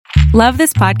Love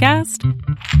this podcast?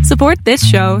 Support this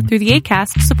show through the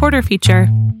Acast supporter feature.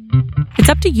 It's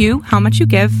up to you how much you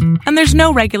give, and there's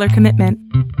no regular commitment.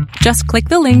 Just click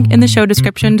the link in the show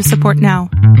description to support now.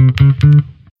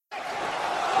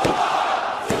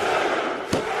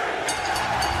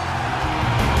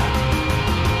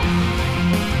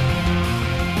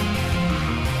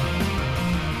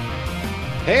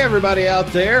 Hey, everybody out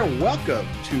there. Welcome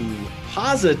to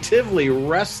Positively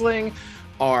Wrestling,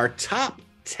 our top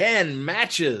 10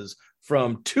 matches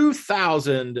from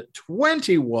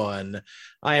 2021.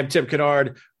 I am Tim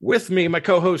Kennard. With me, my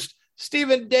co-host,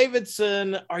 Steven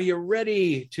Davidson. Are you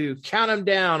ready to count them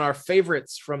down, our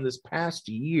favorites from this past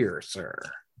year, sir?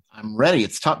 I'm ready.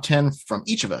 It's top 10 from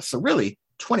each of us. So really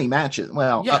 20 matches.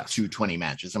 Well, yes. Up to 20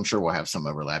 matches. I'm sure we'll have some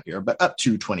overlap here, but up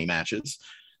to 20 matches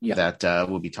that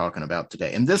we'll be talking about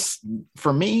today. And this,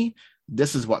 for me,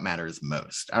 this is what matters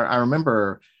most. I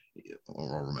remember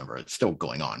it's still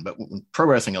going on, but when Pro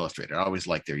Wrestling Illustrated, I always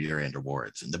liked their year-end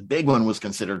awards, and the big one was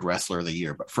considered Wrestler of the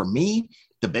Year. But for me,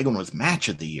 the big one was Match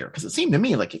of the Year, because it seemed to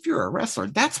me like if you're a wrestler,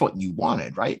 that's what you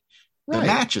wanted, right? The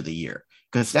Match of the Year,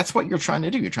 because that's what you're trying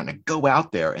to do. You're trying to go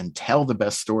out there and tell the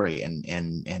best story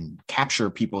and capture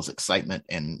people's excitement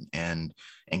and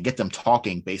get them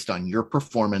talking based on your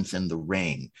performance in the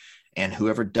ring. And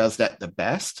whoever does that the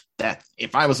best, that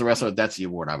if I was a wrestler, that's the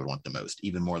award I would want the most,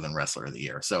 even more than Wrestler of the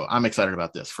Year. So I'm excited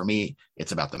about this. For me,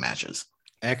 it's about the matches.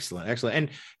 Excellent. And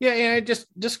just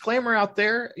disclaimer out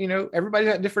there, everybody's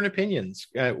got different opinions.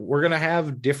 We're going to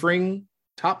have differing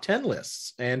top 10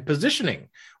 lists and positioning.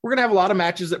 We're going to have a lot of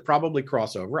matches that probably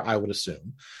cross over, I would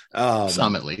assume.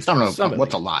 Some at least. I don't know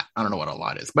what's a lot. I don't know what a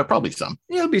lot is, but probably some.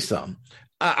 It'll be some.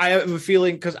 I have a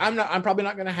feeling, because I'm probably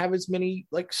not going to have as many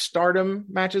like Stardom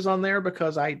matches on there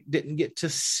because I didn't get to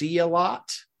see a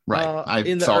lot. Right.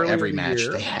 I saw every match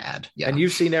they had. Yeah. And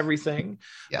you've seen everything.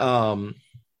 Yeah.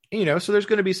 So there's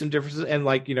going to be some differences. And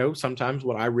sometimes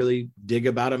what I really dig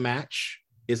about a match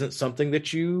isn't something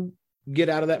that you get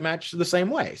out of that match the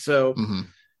same way. So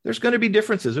there's going to be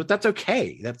differences, but that's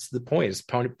okay. That's the point. It's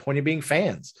the point of being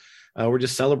fans. We're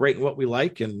just celebrating what we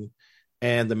like and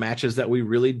the matches that we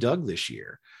really dug this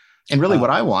year. And really what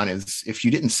I want is, if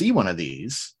you didn't see one of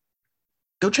these,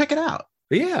 go check it out.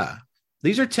 Yeah.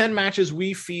 These are 10 matches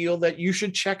we feel that you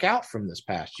should check out from this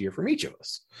past year from each of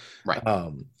us. Right.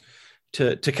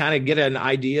 To kind of get an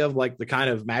idea of like the kind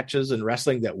of matches and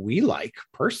wrestling that we like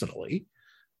personally.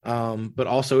 But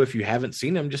also, if you haven't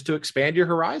seen them, just to expand your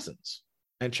horizons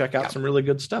and check out some really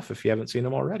good stuff if you haven't seen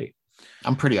them already.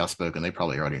 I'm pretty outspoken. They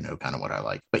probably already know kind of what I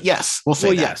like, but yes, we'll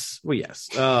say that. Yes.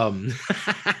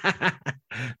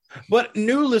 But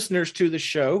new listeners to the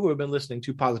show who have been listening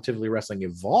to Positively Wrestling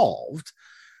Evolved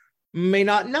may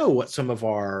not know what some of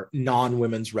our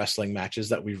non-women's wrestling matches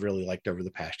that we've really liked over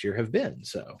the past year have been.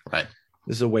 So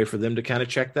this is a way for them to kind of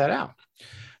check that out.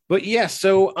 But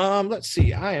so let's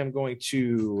see. I am going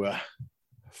to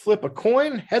flip a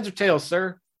coin. Heads or tails,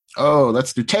 sir? Oh,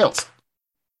 let's do tails.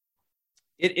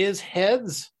 It is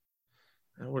heads.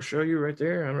 I will show you right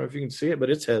there. I don't know if you can see it,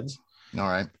 but it's heads. All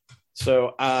right.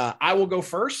 So I will go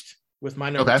first with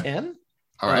my number 10.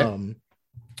 All right.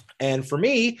 And for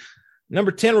me,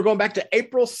 number 10, we're going back to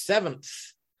April 7th.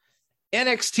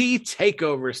 NXT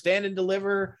TakeOver, Stand and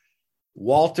Deliver,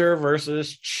 Walter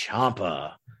versus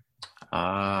Ciampa.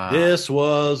 This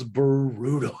was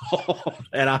brutal,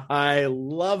 and I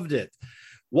loved it.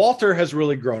 Walter has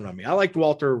really grown on me. I liked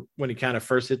Walter when he kind of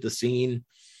first hit the scene,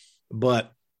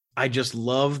 but I just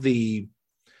love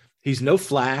he's no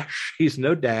Flash, he's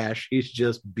no Dash, he's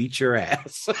just beat your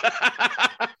ass.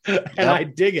 And I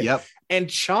dig it. Yep. And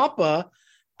Ciampa,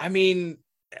 I mean,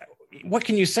 what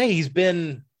can you say? He's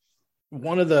been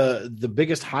one of the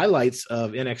biggest highlights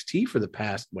of NXT for the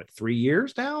past, 3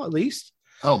 years now, at least?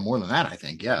 Oh, more than that, I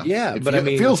think. Yeah. Yeah. It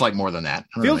feels like more than that.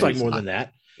 Feels like more than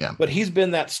that. Yeah. But he's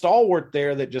been that stalwart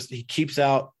there that he keeps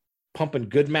out pumping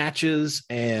good matches,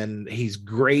 and he's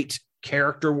great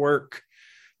character work.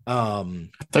 I thought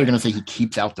you were going to say he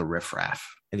keeps out the riffraff.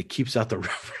 And he keeps out the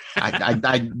riffraff.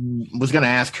 I was going to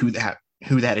ask who that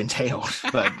entailed,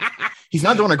 but he's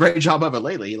not doing a great job of it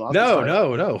lately. He lost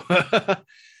No.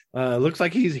 Looks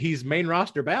like he's main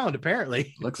roster bound,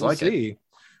 apparently. We'll see.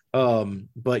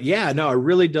 But I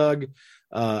really dug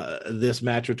this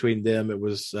match between them. It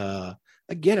was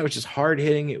it was just hard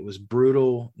hitting. It was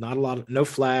brutal. No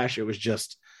flash. It was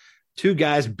just two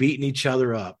guys beating each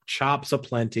other up, chops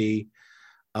aplenty.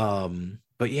 It's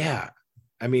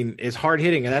hard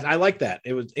hitting, and I like that.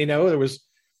 It was, there was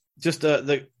just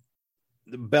the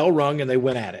bell rung and they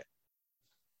went at it.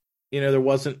 There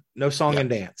wasn't no song and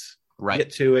dance. Right. Get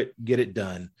to it, get it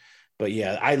done. But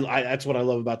I that's what I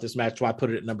love about this match. So I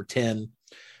put it at number 10.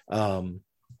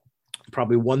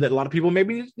 Probably one that a lot of people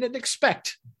maybe didn't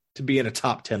expect to be in a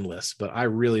top 10 list, but I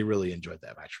really, really enjoyed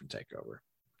that match from TakeOver.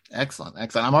 Excellent.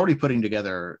 I'm already putting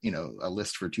together, a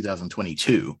list for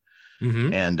 2022,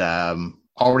 and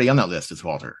already on that list is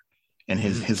Walter and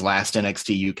his last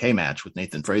NXT UK match with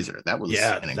Nathan Fraser. That was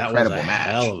an incredible match.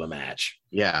 Hell of a match.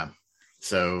 Yeah.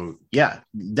 So yeah,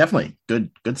 definitely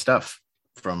good stuff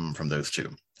from those two.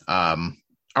 All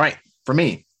right, for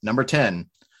me, number 10,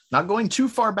 not going too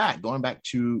far back, going back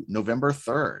to November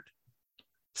 3rd,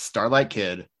 Starlight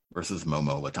Kid versus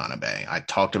Momo Watanabe. I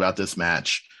talked about this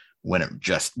match when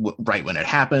it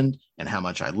happened and how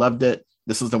much I loved it.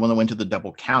 This is the one that went to the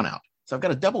double count out. So I've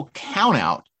got a double count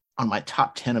out on my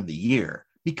top 10 of the year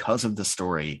because of the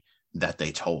story that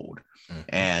they told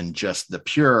and just the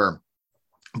pure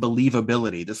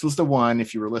believability. This was the one,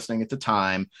 if you were listening at the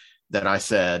time, that I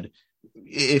said,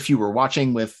 if you were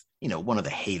watching with, one of the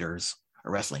haters,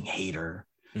 a wrestling hater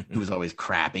who was always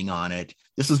crapping on it,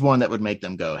 this is one that would make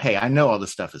them go, hey, I know all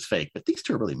this stuff is fake, but these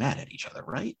two are really mad at each other,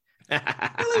 right?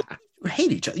 Really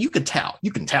hate each other. You can tell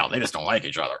they just don't like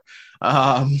each other.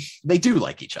 They do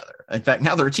like each other. In fact,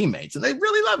 now they're teammates and they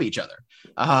really love each other.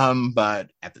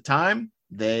 But at the time,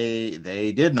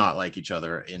 they did not like each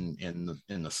other in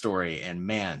the story. And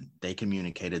man, they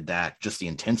communicated that, just the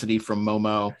intensity from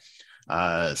Momo,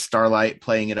 Starlight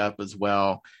playing it up as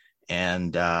well.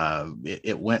 And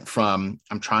it went from,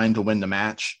 I'm trying to win the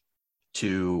match,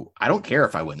 to, I don't care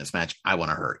if I win this match, I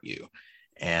want to hurt you.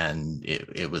 And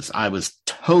I was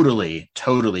totally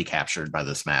captured by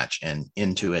this match and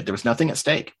into it. There was nothing at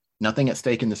stake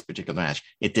in this particular match.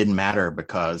 It didn't matter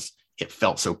because it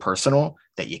felt so personal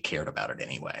that you cared about it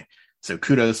anyway. So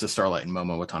kudos to Starlight and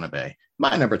Momo Watanabe,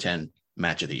 my number 10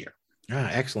 match of the year.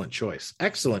 Excellent choice.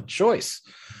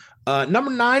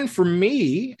 Number 9 for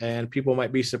me, and people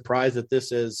might be surprised that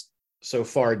this is so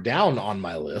far down on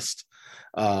my list,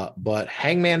 but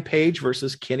Hangman Page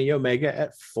versus Kenny Omega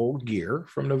at Full Gear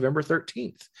from November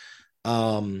 13th.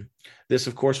 This,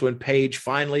 of course, when Page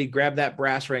finally grabbed that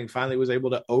brass ring, finally was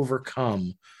able to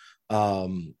overcome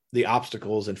the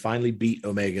obstacles and finally beat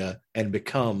Omega and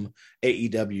become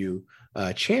AEW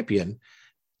champion.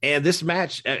 And this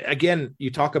match, again, you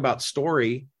talk about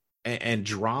story and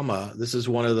drama. This is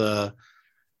one of the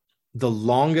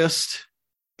longest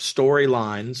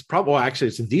storylines, actually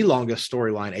it's the longest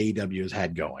storyline AEW has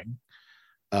had going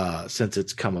since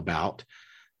it's come about.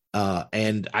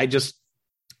 And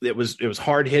it was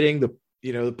hard hitting,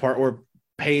 the part where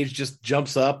Page just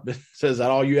jumps up and says,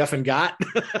 "That all you effing got?"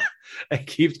 and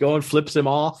keeps going, flips him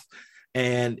off.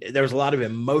 And there was a lot of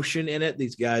emotion in it.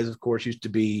 These guys, of course, used to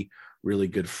be really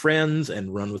good friends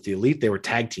and run with the Elite. They were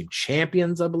tag team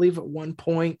champions, I believe, at one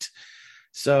point.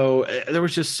 So there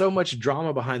was just so much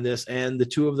drama behind this, and the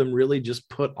two of them really just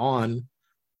put on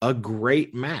a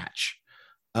great match.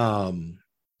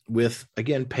 With,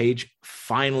 again, Page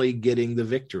finally getting the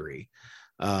victory.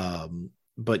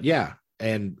 But yeah,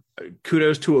 and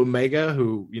kudos to Omega,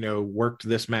 who, worked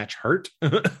this match hurt.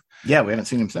 Yeah, we haven't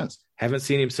seen him since.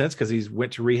 Because he's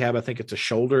went to rehab. I think it's a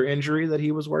shoulder injury that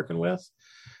he was working with.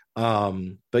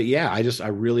 But yeah, I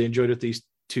really enjoyed what these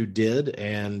two did.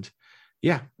 And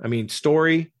yeah, I mean,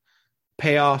 story,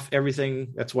 payoff,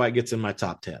 everything. That's why it gets in my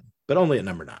top 10, but only at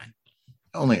number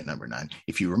 9.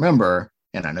 If you remember,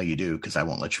 and I know you do, because I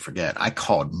won't let you forget, I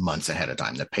called months ahead of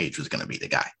time that Page was going to be the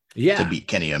guy to beat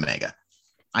Kenny Omega.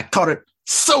 I called it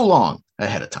so long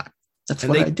ahead of time. That's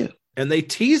what I do. And they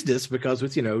teased us because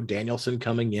with, Danielson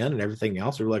coming in and everything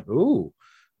else, we were like, ooh,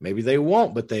 maybe they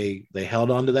won't, but they held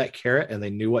on to that carrot and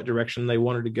they knew what direction they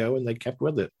wanted to go and they kept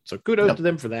with it. So kudos to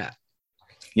them for that.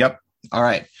 Yep. All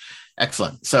right.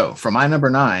 Excellent. So for my number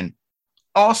 9,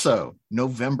 also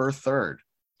November 3rd,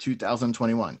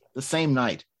 2021, the same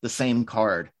night, the same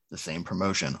card, the same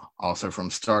promotion, also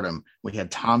from Stardom. We had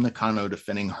Tam Nakano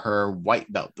defending her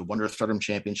white belt, the Wonder of Stardom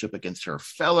Championship, against her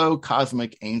fellow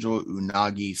Cosmic Angel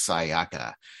Unagi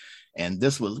Sayaka. And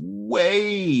this was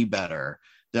way better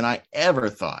than I ever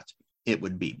thought it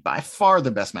would be. By far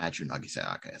the best match Unagi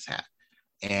Sayaka has had.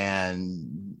 And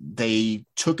they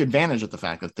took advantage of the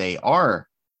fact that they are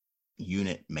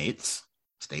unit mates,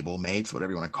 stable mates,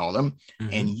 whatever you want to call them,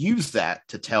 and use that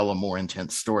to tell a more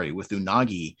intense story, with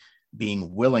Unagi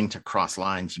being willing to cross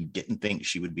lines you didn't think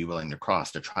she would be willing to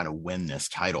cross to try to win this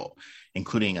title,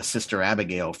 including a Sister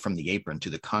Abigail from the apron to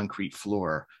the concrete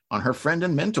floor on her friend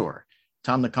and mentor,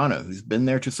 Tam Nakano, who's been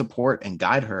there to support and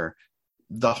guide her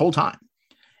the whole time.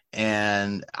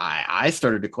 And I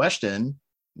started to question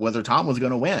whether Tom was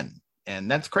going to win. And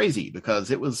that's crazy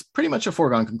because it was pretty much a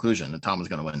foregone conclusion that Tom was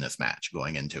going to win this match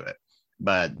going into it.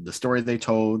 But the story they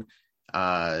told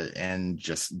and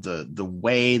just the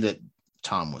way that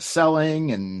Tom was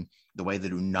selling and the way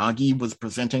that Unagi was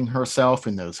presenting herself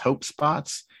in those hope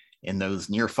spots, in those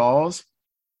near falls,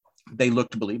 they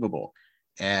looked believable.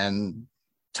 And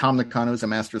Tom Nakano is a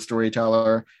master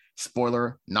storyteller.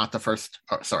 Spoiler, not the first,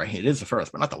 sorry, it is the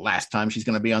first, but not the last time she's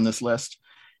going to be on this list.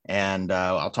 And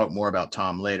I'll talk more about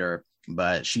Tom later,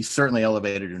 but she certainly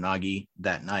elevated Unagi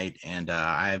that night. And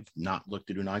I've not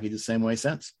looked at Unagi the same way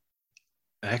since.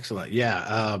 Excellent.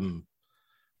 Yeah.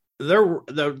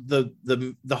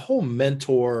 The whole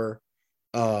mentor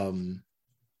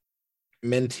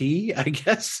mentee, I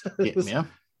guess,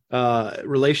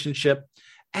 relationship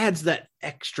adds that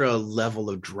extra level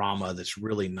of drama that's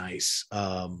really nice.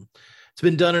 It's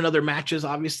been done in other matches,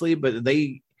 obviously, but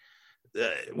they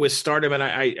with Stardom, and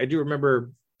I do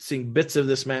remember seeing bits of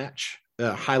this match,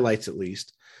 highlights at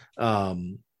least,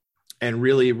 and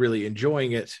really, really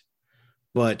enjoying it,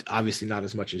 but obviously not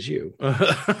as much as you.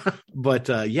 But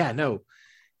no,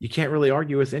 you can't really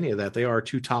argue with any of that. They are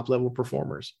two top level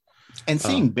performers. And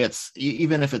seeing bits,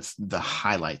 even if it's the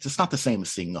highlights, it's not the same as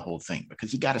seeing the whole thing,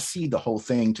 because you got to see the whole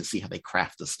thing to see how they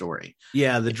craft the story.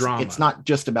 Yeah, the drama. It's not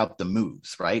just about the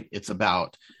moves, right? It's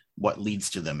about what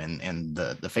leads to them and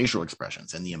the facial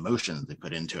expressions and the emotions they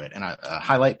put into it. And a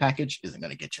highlight package isn't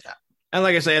going to get you that. And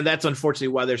like I say, that's unfortunately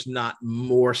why there's not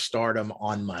more Stardom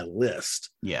on my list.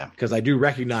 Yeah. Because I do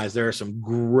recognize there are some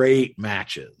great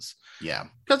matches. Yeah.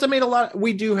 Because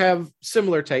we do have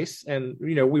similar tastes, and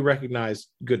we recognize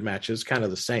good matches, kind of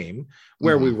the same.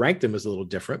 Where we rank them is a little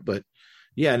different, but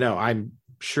I'm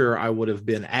sure I would have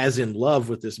been as in love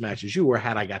with this match as you were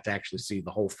had I got to actually see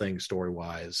the whole thing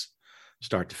story-wise,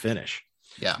 start to finish.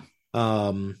 Yeah.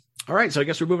 All right, so I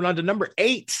guess we're moving on to number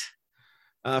 8.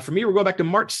 For me, we're going back to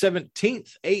March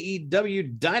 17th,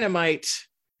 AEW Dynamite.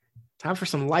 Time for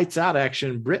some lights out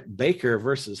action. Britt Baker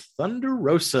versus Thunder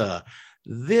Rosa.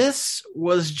 This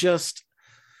was just,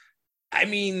 I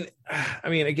mean,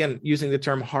 again, using the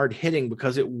term hard hitting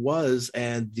because it was,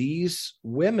 and these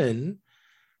women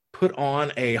put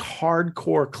on a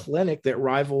hardcore clinic that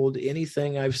rivaled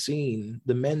anything I've seen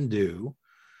the men do.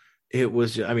 It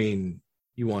was, you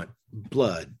want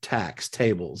blood, tacks,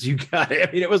 tables, you got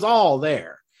it. It was all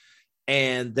there,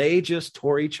 and they just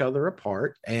tore each other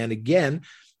apart. And again,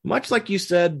 much like you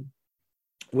said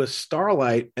with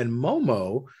Starlight and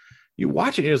Momo, you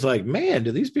watch it, it's like, man,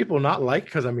 do these people not like?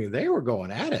 Because they were going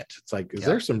at it. It's like, is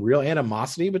there some real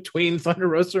animosity between Thunder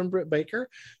Rosa and Britt Baker?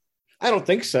 I don't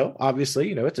think so.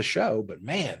 Obviously, it's a show, but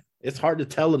man, it's hard to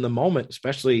tell in the moment,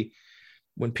 especially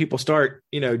when people start,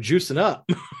 juicing up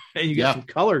and you get some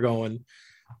color going.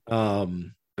 But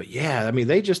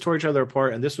they just tore each other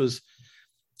apart, and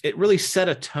it really set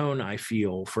a tone, I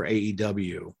feel, for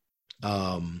AEW.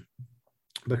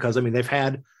 Because they've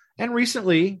had, and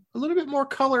recently, a little bit more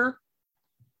color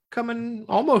coming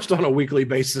almost on a weekly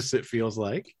basis, it feels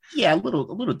like. Yeah, a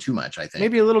little too much, I think.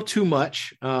 Maybe a little too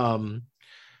much.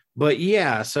 But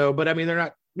they're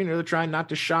not, they're trying not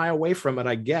to shy away from it,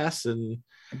 I guess. And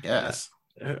I guess.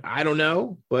 I don't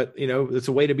know, but it's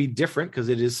a way to be different, because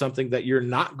it is something that you're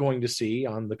not going to see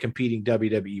on the competing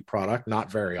WWE product,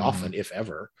 not very often, if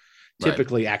ever. Right.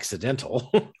 Typically accidental.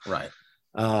 Right.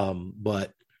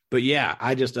 But yeah,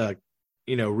 I just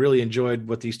really enjoyed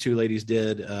what these two ladies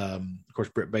did. Of course,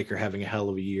 Britt Baker having a hell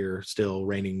of a year, still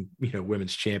reigning,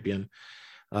 women's champion.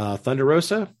 Thunder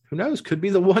Rosa, who knows, could be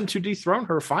the one to dethrone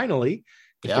her finally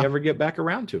if they ever get back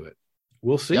around to it.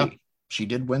 We'll see. Yep. She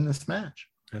did win this match.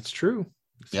 That's true.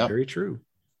 It's very true.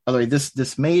 By the way,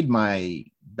 this made my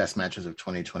best matches of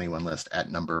 2021 list at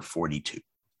number 42.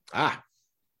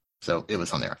 So it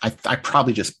was on there. I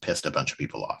probably just pissed a bunch of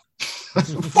people off.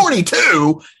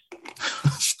 42?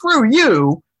 Screw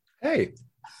you. Hey,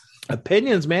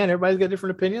 opinions, man. Everybody's got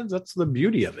different opinions. That's the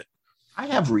beauty of it.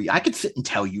 I could sit and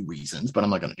tell you reasons, but I'm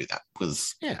not going to do that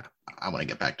because I want to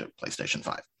get back to PlayStation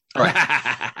 5. All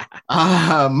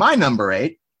right. My number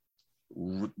 8,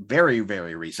 very,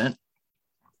 very recent.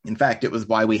 In fact, it was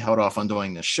why we held off on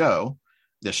doing this show.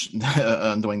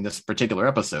 Doing this particular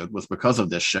episode was because of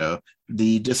this show,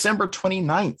 the December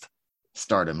 29th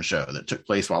Stardom show that took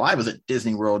place while I was at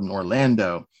Disney World in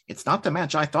Orlando. It's not the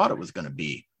match I thought it was going to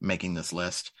be making this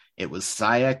list. It was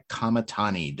Saya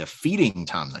Kamatani defeating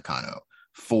Tom Nakano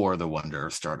for the Wonder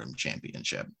of Stardom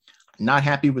Championship. Not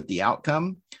happy with the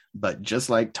outcome, but just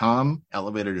like Tom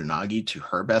elevated Unagi to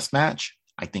her best match,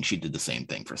 I think she did the same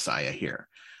thing for Saya here.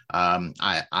 I'm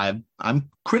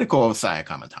critical of Saya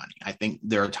Kamatani. I think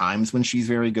there are times when she's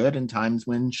very good and times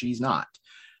when she's not.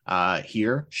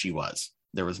 Here, she was.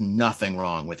 There was nothing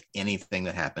wrong with anything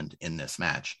that happened in this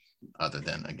match, other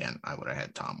than, again, I would have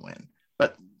had Tom win.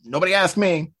 But nobody asked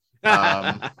me.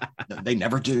 They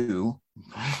never do.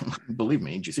 Believe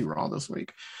me. Did you see Raw this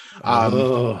week?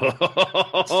 We'll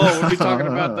be talking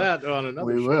about that on another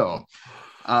we show.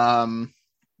 will.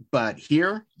 But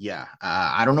here,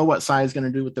 I don't know what Sai is going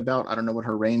to do with the belt. I don't know what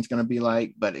her reign's going to be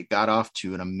like, but it got off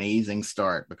to an amazing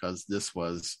start because this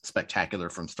was spectacular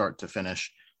from start to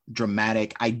finish.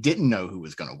 Dramatic. I didn't know who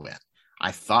was going to win.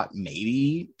 I thought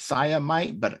maybe Saya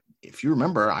might, but if you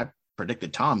remember, I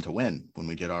predicted Tom to win when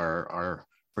we did our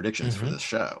predictions for this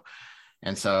show.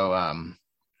 And so,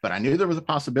 but I knew there was a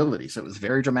possibility. So it was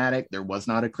very dramatic. There was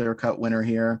not a clear-cut winner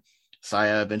here.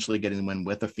 Saya eventually getting the win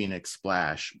with a Phoenix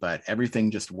Splash, but everything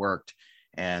just worked.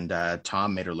 And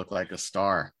Tom made her look like a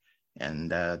star.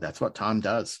 And that's what Tom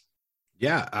does.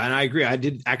 Yeah, and I agree. I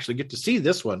did actually get to see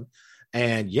this one.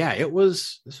 And yeah,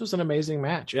 this was an amazing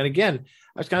match. And again,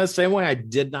 I was kind of the same way. I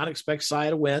did not expect Saya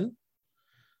to win,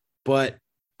 but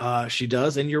she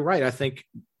does. And you're right. I think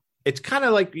it's kind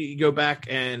of like you go back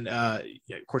and, of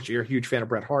course, you're a huge fan of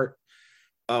Bret Hart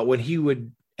when he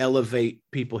would elevate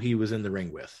people he was in the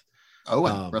ring with. Oh,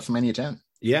 and WrestleMania 10.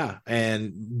 Yeah,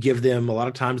 and give them a lot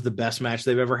of times the best match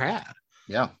they've ever had.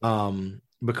 Yeah.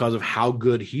 Because of how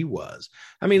good he was.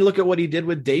 I mean, look at what he did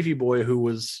with Davey Boy, who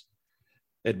was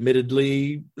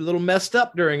admittedly a little messed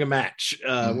up during a match.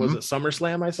 Was it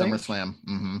SummerSlam, I think? SummerSlam.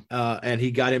 Mm-hmm. And he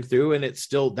got him through, and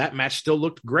that match still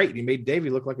looked great. He made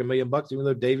Davey look like $1 million, even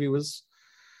though Davey was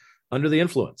under the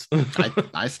influence.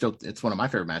 It's one of my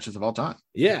favorite matches of all time.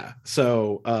 Yeah.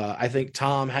 So I think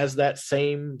Tom has that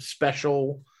same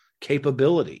special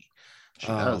capability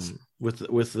with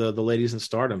the ladies in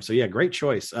Stardom. So yeah, great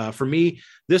choice. For me,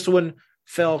 this one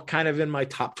fell kind of in my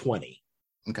top 20.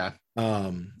 Okay.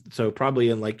 So probably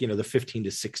in the 15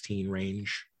 to 16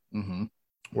 range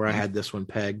where I had this one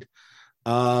pegged.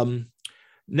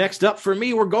 Next up for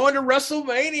me, we're going to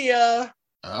WrestleMania.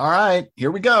 All right,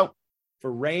 here we go.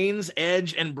 For Reigns,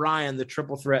 Edge, and Bryan, the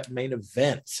triple threat main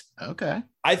event. Okay.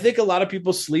 I think a lot of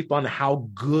people sleep on how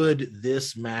good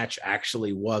this match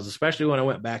actually was, especially when I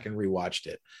went back and rewatched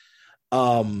it.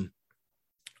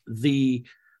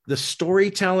 The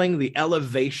storytelling, the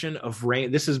elevation of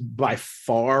Reigns, this is by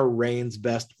far Reigns'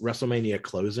 best WrestleMania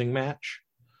closing match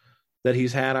that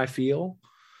he's had, I feel.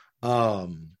 I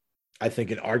think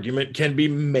an argument can be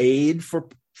made for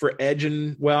Edge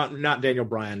and, well, not Daniel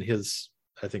Bryan.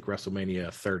 I think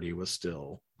WrestleMania 30 was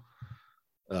still.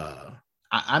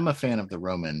 I'm a fan of the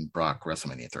Roman Brock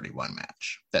WrestleMania 31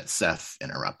 match that Seth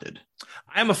interrupted.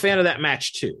 I'm a fan of that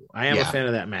match too. I am a fan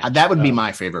of that match. That would be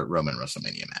my favorite Roman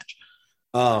WrestleMania match.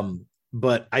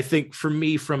 But I think for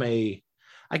me, from a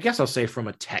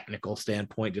technical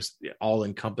standpoint, just all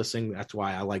encompassing, that's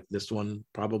why I like this one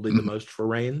probably the most for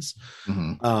Reigns.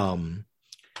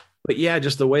 But yeah,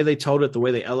 just the way they told it, the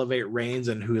way they elevate Reigns,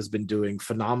 and who has been doing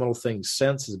phenomenal things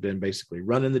since, has been basically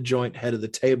running the joint, head of the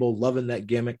table, loving that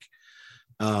gimmick,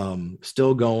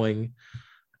 still going.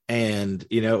 And,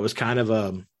 it was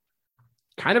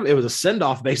it was a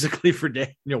send-off basically for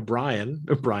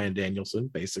Bryan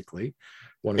Danielson, basically.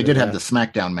 They did have the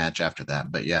SmackDown match after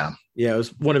that, but yeah. Yeah, it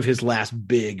was one of his last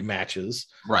big matches.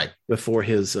 Right. Before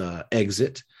his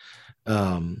exit.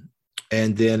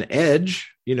 And then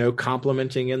Edge,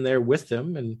 complimenting in there with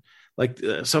them, and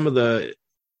some of the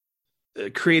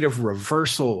creative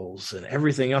reversals and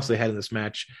everything else they had in this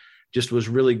match just was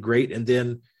really great. And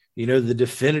then, the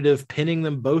definitive pinning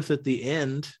them both at the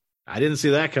end. I didn't see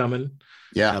that coming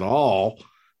at all.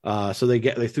 So they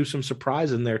threw some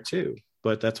surprise in there too.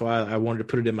 But that's why I wanted to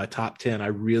put it in my top 10. I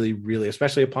really, really,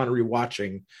 especially upon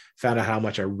rewatching, found out how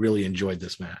much I really enjoyed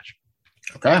this match.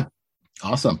 Okay.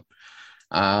 Awesome.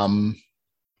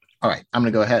 All right, I'm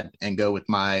going to go ahead and go with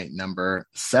my number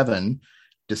 7,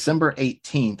 December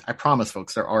 18th. I promise,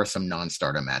 folks, there are some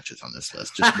non-Stardom matches on this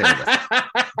list. Just bear with me.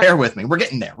 Bear with me. We're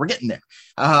getting there.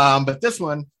 But this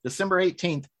one, December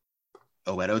 18th,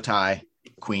 Oedo Tai,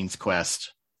 Queen's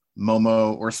Quest,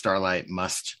 Momo or Starlight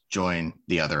must join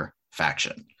the other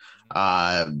faction.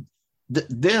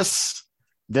 This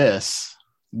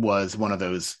was one of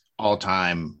those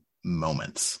all-time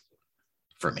moments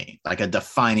for me, like a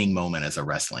defining moment as a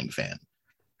wrestling fan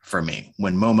for me,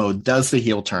 when Momo does the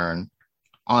heel turn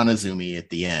on Azumi at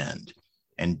the end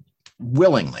and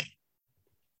willingly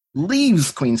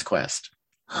leaves Queen's Quest,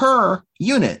 her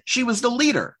unit. She was the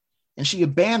leader, and she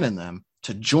abandoned them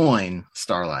to join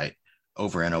Starlight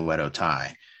over in Oedo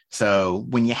Tai. So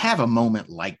when you have a moment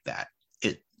like that,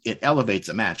 it elevates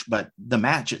a match, but the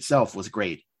match itself was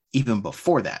great. Even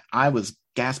before that, I was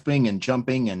gasping and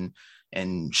jumping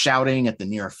and shouting at the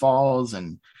near falls.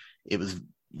 And it was,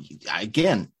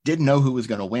 again, didn't know who was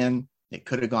going to win. It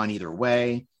could have gone either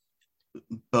way.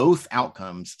 Both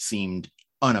outcomes seemed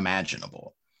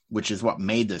unimaginable. which is what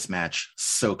made this match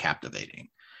so captivating.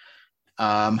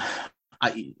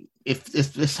 If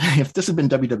this had been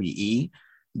WWE,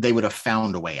 they would have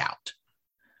found a way out.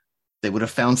 They would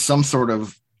have found some sort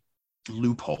of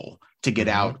loophole to get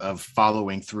out of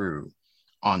following through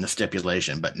on the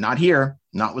stipulation, but not here,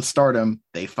 not with Stardom.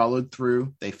 They followed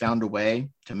through. They found a way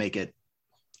to make it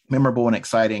memorable and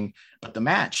exciting. But the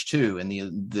match too, and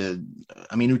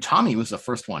Utami was the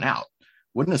first one out.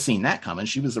 Wouldn't have seen that coming.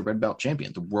 She was the red belt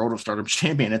champion, the World of Stardom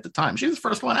champion at the time. She was the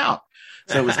first one out.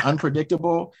 So it was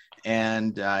unpredictable.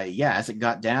 And as it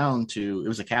got down to, it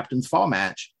was a captain's fall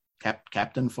match.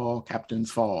 Captain's fall,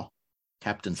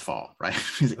 right? I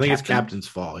think it's Captain's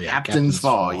Fall. Yeah, Captain's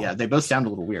Fall. Yeah, they both sound a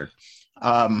little weird.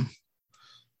 I'm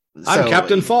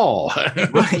Captain Fall.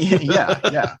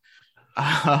 yeah.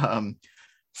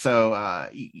 So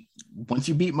once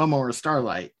you beat Momo or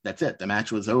Starlight, that's it. The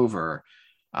match was over.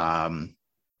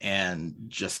 And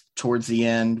just towards the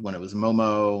end, when it was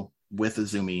Momo with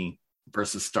Azumi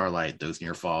versus Starlight, those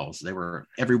near falls,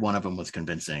 every one of them was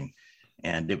convincing.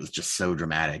 And it was just so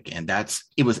dramatic. And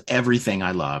it was everything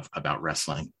I love about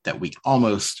wrestling that we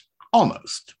almost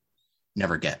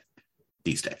never get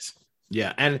these days.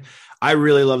 Yeah. And I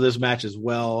really love this match as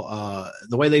well.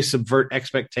 The way they subvert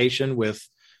expectation with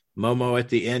Momo at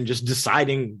the end, just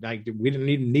deciding like we didn't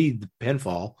even need the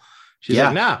pinfall. She's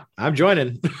like, nah, I'm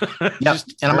joining. Yeah.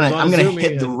 And I'm going to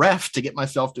hit the ref to get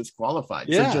myself disqualified.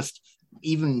 Yeah. So just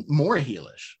even more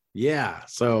heelish. Yeah.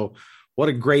 So what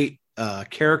a great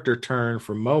character turn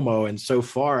for Momo, and so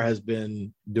far has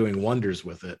been doing wonders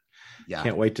with it. Yeah,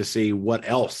 can't wait to see what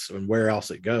else and where else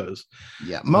it goes.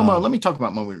 Yeah, Momo. Let me talk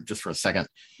about Momo just for a second,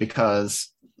 because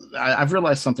I've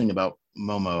realized something about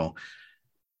Momo.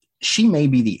 She may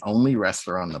be the only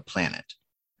wrestler on the planet,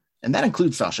 and that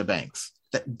includes Sasha Banks,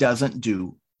 that doesn't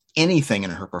do anything in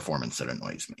her performance that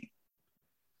annoys me.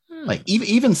 Like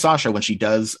even Sasha, when she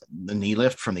does the knee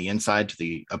lift from the inside to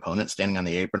the opponent standing on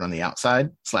the apron on the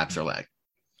outside, slaps her leg.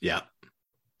 Yeah.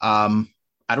 I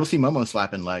don't see Momo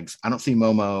slapping legs. I don't see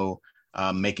Momo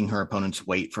making her opponents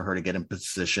wait for her to get in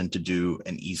position to do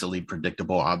an easily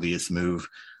predictable, obvious move.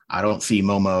 I don't see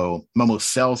Momo. Momo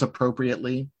sells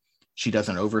appropriately. She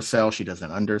doesn't oversell. She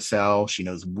doesn't undersell. She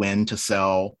knows when to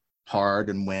sell hard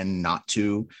and when not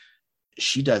to.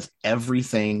 She does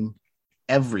everything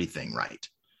right.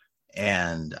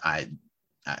 And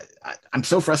I'm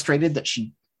so frustrated that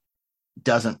she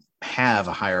doesn't have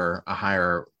a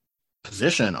higher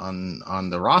position on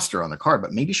the roster, on the card,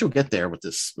 but maybe she'll get there with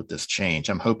this change.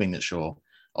 I'm hoping that she'll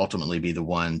ultimately be the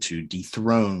one to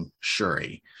dethrone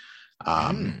Shuri.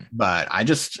 But I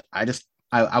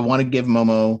want to give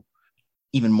Momo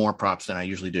even more props than I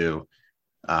usually do,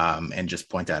 and just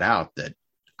point that out, that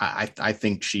I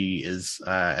think she is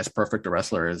as perfect a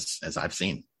wrestler as I've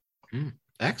seen.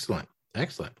 Excellent.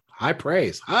 High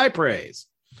praise.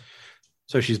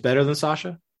 So she's better than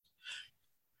Sasha?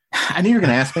 I knew you were going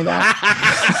to ask me that.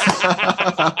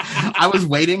 I was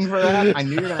waiting for that. I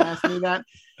knew you were going to ask me that.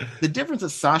 The difference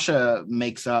is Sasha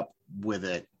makes up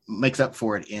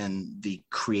for it in the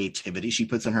creativity she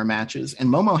puts in her matches. And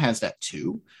Momo has that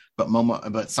too,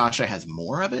 but Sasha has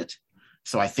more of it.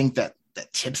 So I think that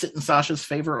tips it in Sasha's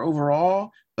favor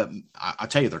overall, but I'll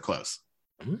tell you, they're close.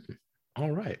 All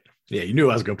right. Yeah, you knew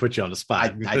I was going to put you on the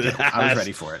spot. I was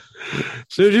ready for it. As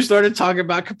soon as you started talking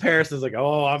about comparisons, like,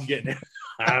 oh, I'm getting it.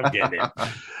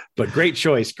 But great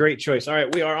choice. All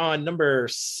right, we are on number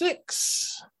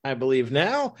 6, I believe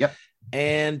now. Yep.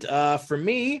 And for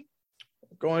me,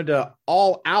 going to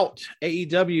All Out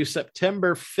AEW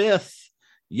September 5th,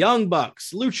 Young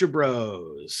Bucks, Lucha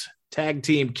Bros, tag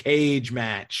team cage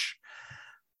match.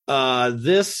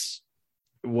 This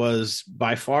was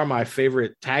by far my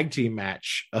favorite tag team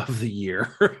match of the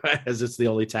year, as it's the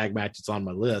only tag match that's on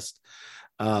my list.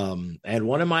 And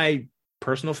one of my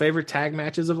personal favorite tag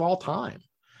matches of all time.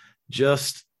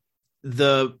 Just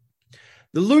the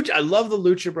Lucha. I love the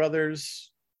Lucha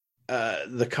Brothers.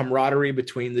 The camaraderie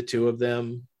between the two of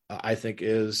them, I think,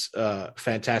 is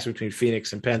fantastic, between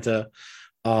Phoenix and Penta.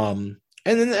 And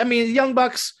then, I mean, Young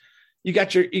Bucks, you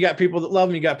got people that love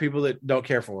them, you got people that don't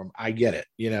care for them. I get it,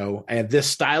 and this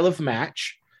style of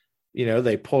match,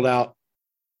 they pulled out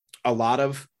a lot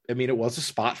of, it was a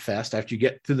spot fest. After you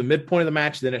get to the midpoint of the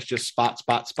match, then it's just spot.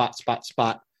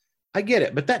 I get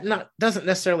it, but that doesn't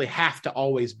necessarily have to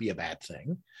always be a bad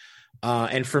thing.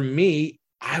 And for me,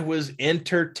 I was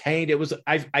entertained. It was,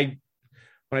 when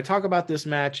I talk about this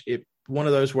match, it one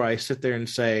of those where I sit there and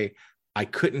say, I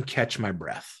couldn't catch my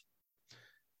breath.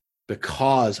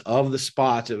 Because of the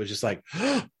spots, it was just like,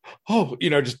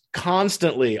 just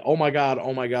constantly, oh my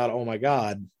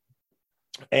God.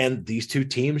 And these two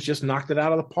teams just knocked it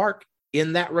out of the park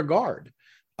in that regard.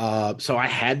 So I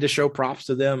had to show props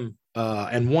to them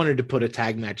and wanted to put a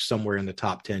tag match somewhere in the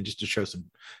top 10 just to show some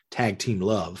tag team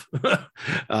love.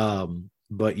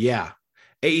 But yeah,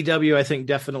 AEW, I think,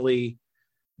 definitely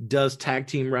does tag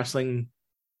team wrestling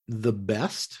the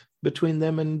best between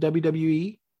them and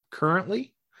WWE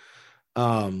currently,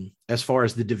 as far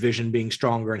as the division being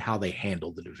stronger and how they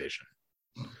handle the division.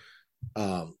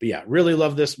 But yeah, really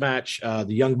love this match. The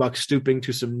Young Bucks stooping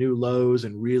to some new lows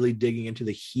and really digging into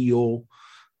the heel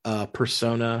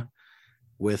persona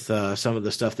with some of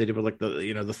the stuff they did with, like, the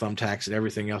thumbtacks and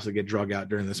everything else that get drug out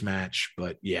during this match.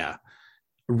 But yeah,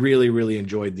 really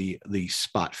enjoyed the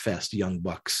Spot Fest Young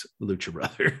Bucks Lucha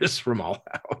Brothers from All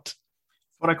Out.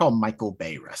 What I call Michael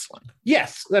Bay wrestling.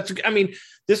 Yes,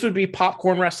 this would be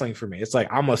popcorn wrestling for me. It's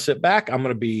like, I'm gonna sit back, I'm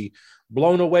gonna be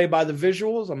blown away by the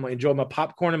visuals, I'm gonna enjoy my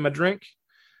popcorn and my drink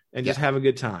and just have a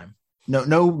good time.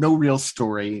 No real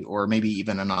story, or maybe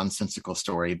even a nonsensical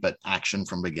story, but action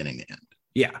from beginning to end.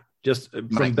 Yeah, just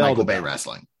from Michael Bay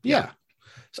wrestling. Yeah.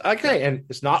 So, okay, and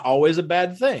it's not always a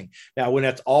bad thing. Now, when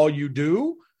that's all you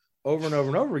do over and over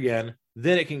and over again,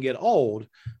 then it can get old,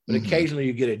 but occasionally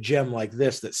you get a gem like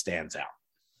this that stands out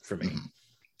for me.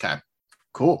 Okay,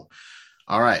 cool.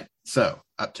 All right, so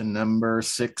up to number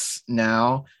 6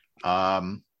 now.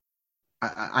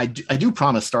 I do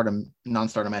promise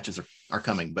non-stardom matches are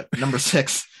coming, but number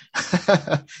 6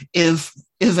 is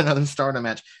another stardom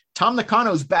match. Tam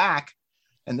Nakano's back,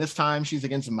 and this time she's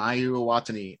against Mayu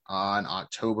Iwatani on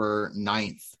October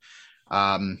 9th.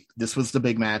 This was the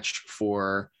big match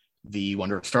for the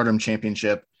Wonder of Stardom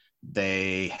Championship.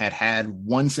 They had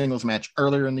one singles match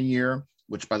earlier in the year,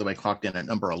 which, by the way, clocked in at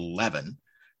number 11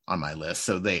 on my list.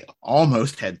 So they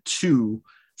almost had 2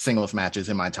 singles matches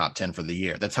in my top 10 for the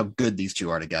year. That's how good these two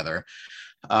are together.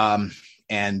 And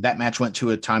that match went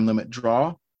to a time limit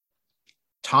draw.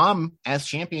 Tom, as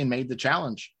champion, made the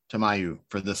challenge to Mayu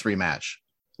for this rematch.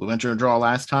 We went to a draw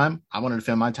last time. I want to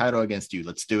defend my title against you.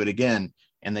 Let's do it again.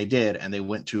 And they did. And they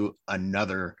went to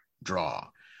another draw.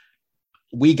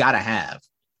 We got to have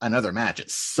another match at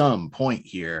some point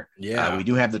here. Yeah. We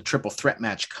do have the triple threat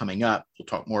match coming up. We'll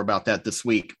talk more about that this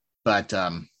week. But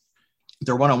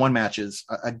they're one-on-one matches.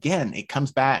 Again, it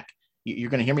comes back.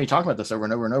 You're going to hear me talk about this over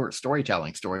and over and over.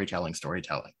 Storytelling.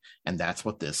 And that's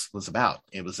what this was about.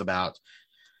 It was about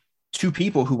 2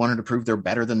 people who wanted to prove they're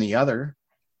better than the other,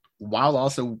 while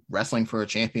also wrestling for a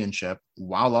championship,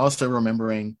 while also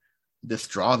remembering this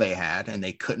draw they had, and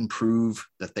they couldn't prove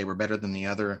that they were better than the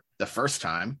other the first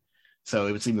time. So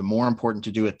it was even more important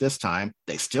to do it this time.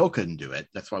 They still couldn't do it.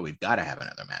 That's why we've got to have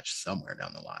another match somewhere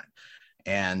down the line.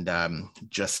 And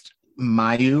just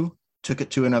Mayu took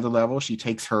it to another level. She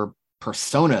takes her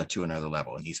persona to another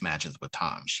level in these matches with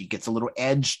Tom. She gets a little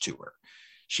edge to her.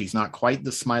 She's not quite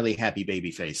the smiley, happy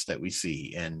baby face that we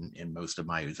see in most of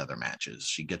Mayu's other matches.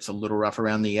 She gets a little rough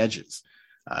around the edges,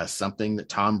 something that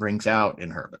Tom brings out in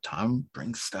her. But Tom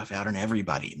brings stuff out in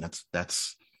everybody, and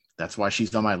that's why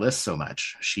she's on my list so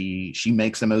much. She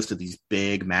makes the most of these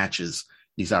big matches,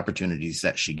 these opportunities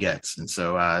that she gets. And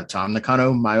so Tam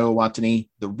Nakano, Mayu Iwatani,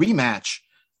 the rematch,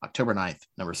 October 9th,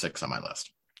 number 6 on my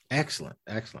list. Excellent.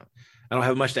 I don't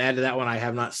have much to add to that one. I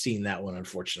have not seen that one,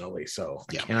 unfortunately, so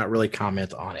I cannot really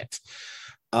comment on it.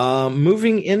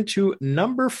 Moving into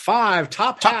number 5,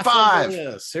 top 5.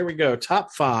 Yes, here we go.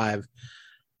 Top 5.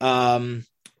 Going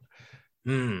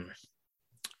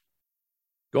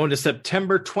to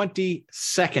September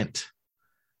 22nd.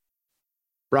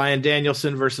 Bryan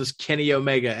Danielson versus Kenny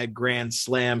Omega at Grand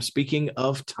Slam. Speaking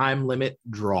of time limit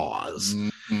draws,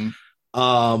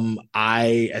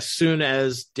 as soon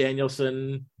as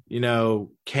Danielson,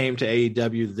 came to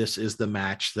AEW, this is the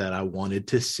match that I wanted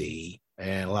to see.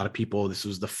 And a lot of people, this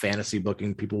was the fantasy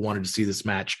booking. People wanted to see this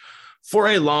match for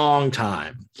a long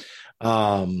time.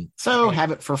 So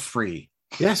have it for free.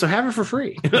 Yeah, so have it for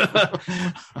free.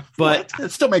 But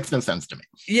it still makes no sense to me.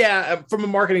 Yeah, from a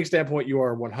marketing standpoint, you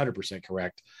are 100%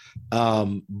 correct.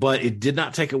 But it did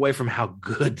not take away from how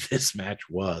good this match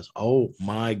was. Oh,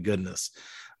 my goodness.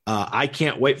 I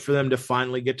can't wait for them to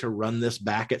finally get to run this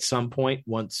back at some point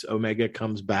once Omega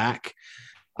comes back.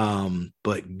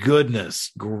 But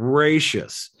goodness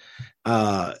gracious.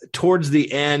 Towards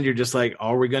the end, you're just like,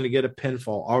 are we going to get a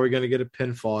pinfall? Are we going to get a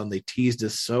pinfall? And they teased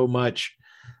us so much.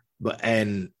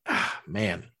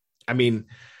 Man, I mean,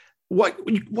 what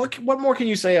more can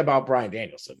you say about Bryan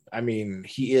Danielson? I mean,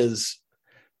 he is,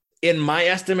 in my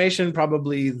estimation,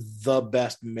 probably the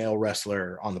best male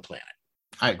wrestler on the planet.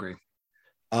 I agree.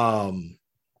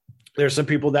 There's some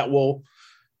people that will,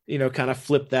 kind of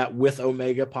flip that with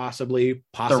Omega, possibly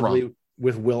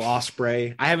with Will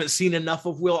Ospreay. I haven't seen enough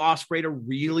of Will Ospreay to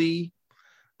really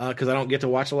because I don't get to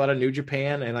watch a lot of New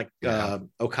Japan and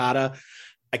Okada.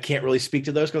 I can't really speak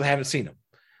to those because I haven't seen them.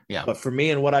 Yeah. But for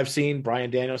me and what I've seen,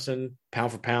 Bryan Danielson,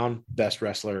 pound for pound, best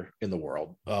wrestler in the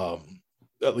world,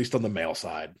 at least on the male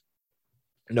side.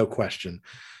 No question.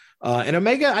 And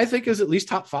Omega, I think, is at least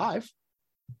top 5,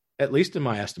 at least in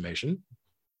my estimation,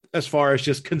 as far as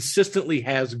just consistently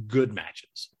has good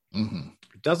matches. Mm-hmm.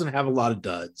 It doesn't have a lot of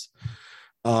duds.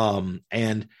 And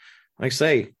like I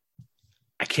say,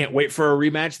 I can't wait for a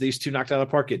rematch. These two knocked out of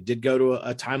the park. It did go to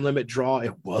a time limit draw.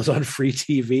 It was on free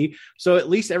TV. So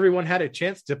at least everyone had a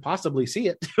chance to possibly see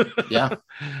it. Yeah.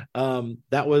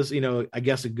 That was, I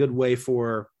guess a good way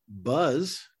for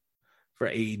buzz for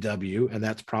AEW. And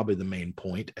that's probably the main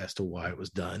point as to why it was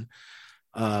done.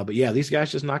 But yeah, these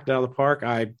guys just knocked it out of the park.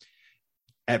 I,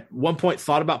 at one point,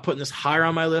 thought about putting this higher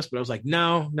on my list, but I was like,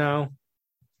 no.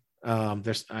 When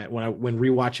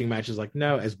rewatching matches, like,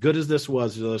 no, as good as this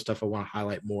was, there's other stuff I want to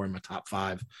highlight more in my top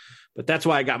 5. But that's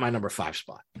why I got my number 5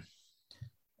 spot.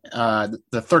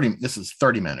 This is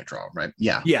 30-minute draw, right?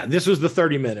 Yeah. Yeah, this was the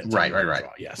 30-minute. Right.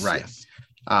 Draw. Yes. Right. Yes.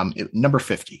 Number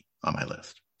 50 on my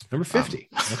list. Number 50.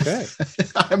 Okay.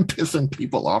 I'm pissing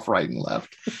people off right and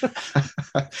left.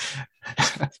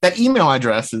 That email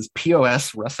address is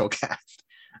POSWrestlecast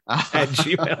at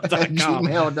gmail.com.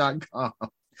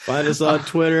 Find us on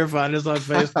Twitter. Find us on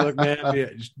Facebook, man.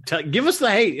 Yeah, give us the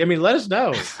hate. I mean, let us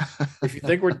know. If you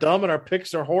think we're dumb and our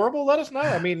picks are horrible, let us know.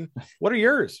 I mean, what are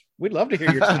yours? We'd love to hear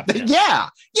your top 10. Yeah.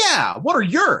 What are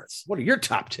yours? What are your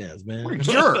top 10s, man? What are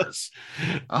yours?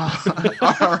 All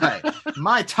right.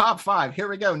 My top 5. Here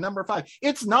we go. Number 5.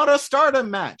 It's not a Stardom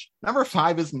match. Number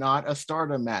 5 is not a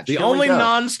Stardom match. The only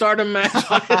non-Stardom match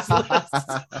on his list.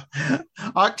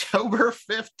 October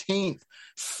 15th,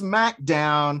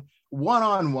 SmackDown.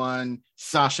 1-on-1,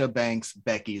 Sasha Banks,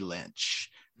 Becky Lynch.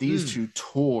 These two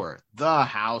tore the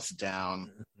house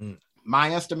down.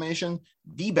 My estimation,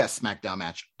 the best SmackDown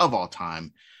match of all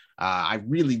time. I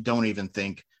really don't even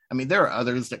think. I mean, there are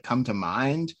others that come to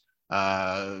mind.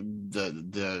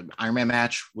 The Iron Man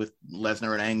match with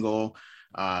Lesnar and Angle,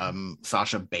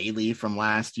 Sasha Bailey from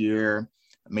last year,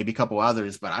 maybe a couple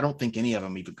others, but I don't think any of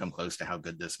them even come close to how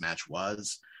good this match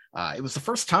was. It was the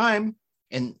first time,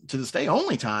 and to this day,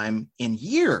 only time in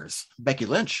years, Becky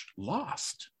Lynch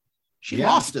lost. She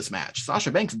lost this match.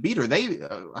 Sasha Banks beat her.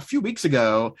 A few weeks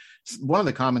ago, one of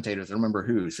the commentators, I remember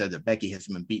who, said that Becky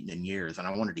hasn't been beaten in years. And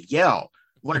I wanted to yell.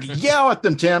 At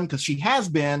them, Tim, because she has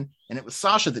been, and it was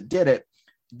Sasha that did it.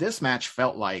 This match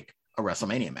felt like a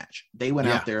WrestleMania match. They went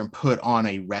out there and put on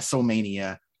a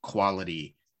WrestleMania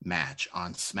quality match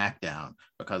on SmackDown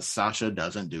because Sasha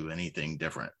doesn't do anything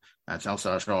different. That's how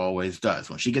Sasha always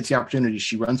does. When she gets the opportunity,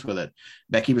 she runs with it.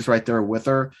 Becky was right there with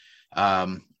her.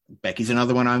 Becky's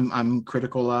another one I'm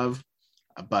critical of,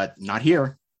 but not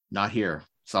here.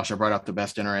 Sasha brought out the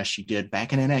best interest she did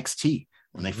back in NXT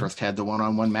when they first had the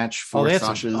one-on-one match for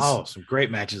Sasha's. Some great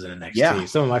matches in NXT. Yeah.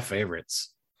 Some of my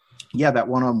favorites. Yeah, that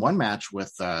one-on-one match with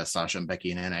Sasha and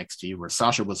Becky in NXT, where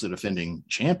Sasha was the defending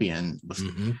champion, was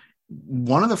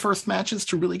one of the first matches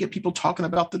to really get people talking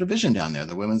about the division down there,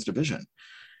 the women's division.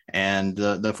 And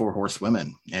the 4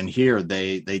 Horsewomen. And here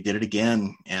they did it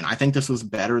again. And I think this was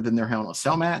better than their Hell in a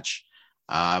Cell match,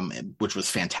 which was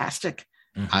fantastic.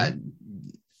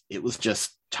 It was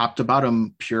just top to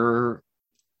bottom, pure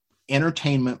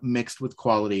entertainment mixed with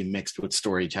quality, mixed with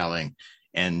storytelling,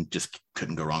 and just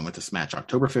couldn't go wrong with this match.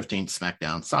 October 15th,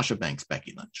 SmackDown, Sasha Banks,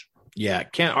 Becky Lynch. Yeah,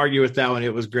 can't argue with that one.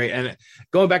 It was great. And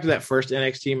going back to that first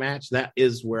NXT match, that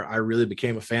is where I really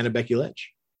became a fan of Becky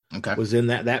Lynch. Okay. Was in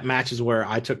that match is where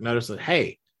I took notice that,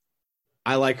 hey,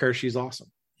 I like her. She's awesome.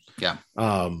 Yeah.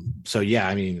 So yeah,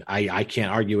 I mean, I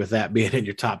can't argue with that being in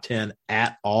your top 10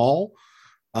 at all.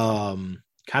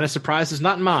 Kind of surprised it's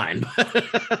not in mine.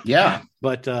 Yeah.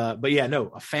 But yeah, no,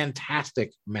 a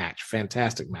fantastic match. I'm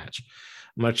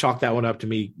going to chalk that one up to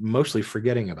me mostly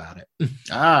forgetting about it.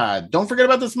 Don't forget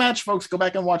about this match, folks. Go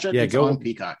back and watch it. Yeah, it's on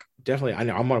Peacock. Definitely. I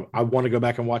know. I want to go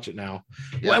back and watch it now.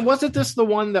 Yeah. Wasn't this the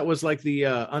one that was like the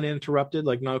uninterrupted,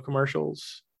 like no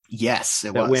commercials? Yes,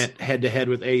 it that was. Went head to head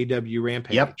with AEW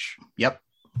Rampage. Yep.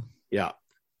 Yeah.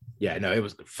 No, it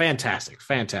was a fantastic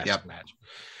match.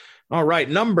 All right.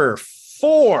 Number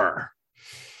 4.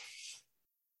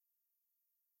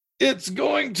 It's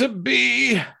going to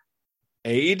be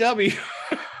AEW.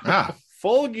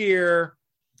 Full Gear.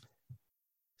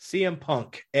 CM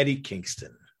Punk, Eddie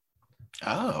Kingston.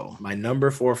 Oh, my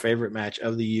number 4 favorite match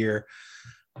of the year.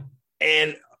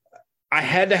 And I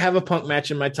had to have a Punk match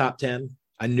in my top 10.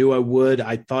 I knew I would.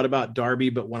 I thought about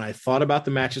Darby, but when I thought about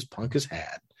the matches Punk has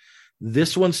had,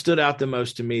 this one stood out the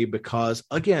most to me because,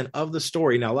 again, of the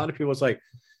story. Now, a lot of people was like,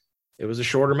 it was a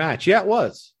shorter match. Yeah, it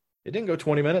was. It didn't go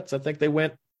 20 minutes. I think they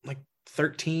went like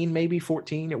 13, maybe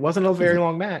 14. It wasn't a very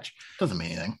long match. Doesn't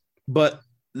mean anything. But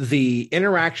the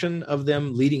interaction of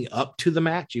them leading up to the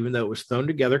match, even though it was thrown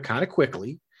together kind of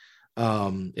quickly,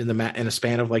 in a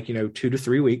span of 2 to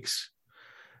 3 weeks.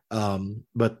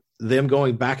 But them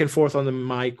going back and forth on the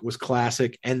mic was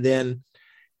classic. And then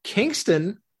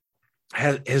Kingston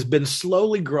has been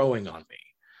slowly growing on me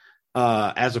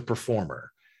as a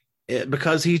performer,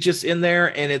 because he's just in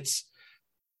there, and it's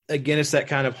that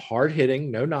kind of hard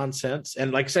hitting, no nonsense.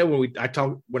 And like I said, when I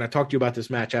talked to you about this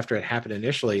match after it happened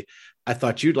initially, I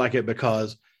thought you'd like it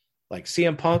because like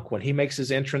CM Punk, when he makes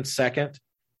his entrance second,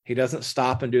 he doesn't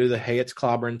stop and do the, hey, it's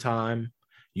clobbering time.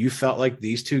 You felt like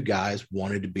these two guys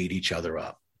wanted to beat each other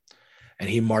up, and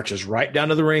he marches right down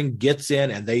to the ring, gets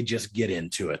in, and they just get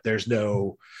into it. There's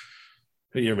no,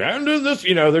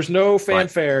 there's no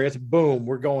fanfare. Right. It's boom,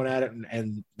 we're going at it,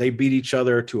 and they beat each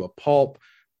other to a pulp.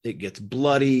 It gets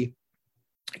bloody.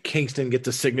 Kingston gets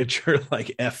a signature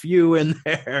like FU in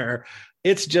there.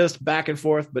 It's just back and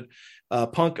forth, but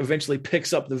Punk eventually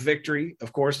picks up the victory,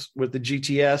 of course, with the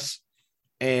GTS,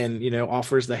 and,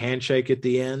 offers the handshake at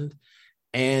the end.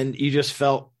 And you just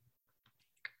felt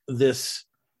this,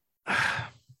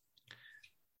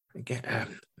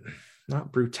 again,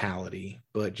 not brutality,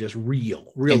 but just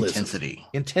realism.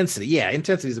 Intensity. Yeah,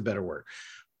 intensity is a better word.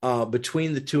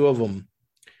 Between the two of them.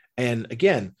 And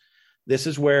again, this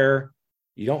is where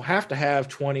you don't have to have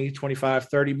 20, 25,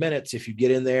 30 minutes. If you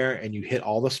get in there and you hit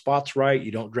all the spots right,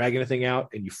 you don't drag anything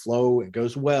out, and you flow, it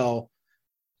goes well,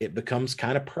 it becomes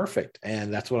kind of perfect.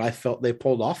 And that's what I felt they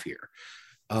pulled off here.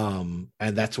 And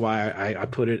that's why I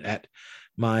put it at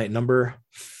my number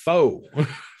 4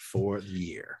 for the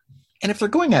year. And if they're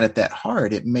going at it that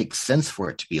hard, it makes sense for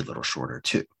it to be a little shorter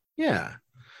too. Yeah.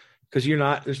 Because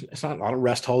it's not a lot of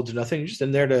rest holds or nothing. You're just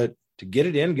in there to get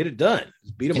it in, get it done.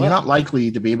 Just beat them up. You're not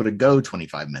likely to be able to go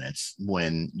 25 minutes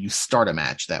when you start a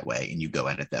match that way and you go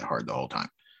at it that hard the whole time.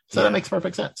 So that makes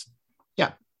perfect sense.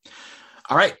 Yeah.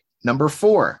 All right. Number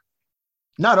 4.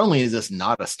 Not only is this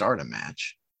not a Stardom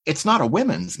match, it's not a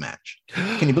women's match.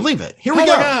 Can you believe it? Here we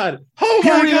go. Oh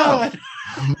my God.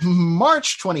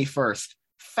 March 21st,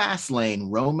 Fastlane,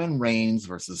 Roman Reigns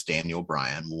versus Daniel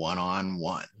Bryan,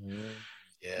 1-on-1.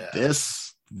 Yeah.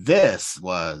 This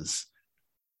was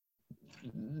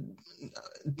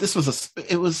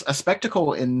a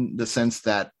spectacle in the sense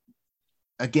that,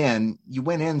 again, you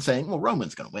went in saying, well,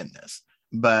 Roman's going to win this.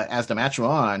 But as the match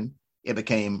went on, it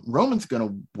became, Roman's going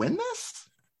to win this?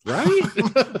 Right?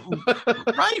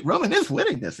 Right. Roman is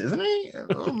winning this, isn't he?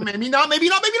 Maybe not.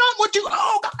 What you?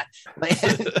 Oh God!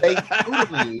 They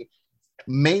totally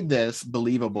made this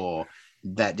believable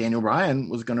that Daniel Bryan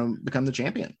was going to become the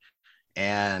champion,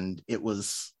 and it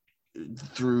was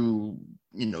through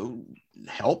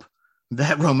help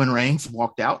that Roman Reigns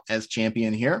walked out as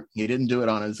champion here. He didn't do it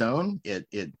on his own. It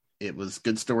was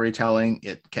good storytelling.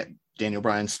 It kept Daniel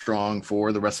Bryan strong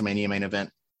for the WrestleMania main event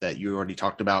that you already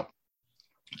talked about.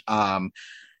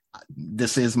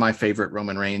 This is my favorite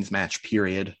Roman Reigns match,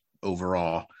 period,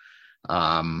 overall.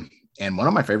 And one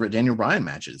of my favorite Daniel Bryan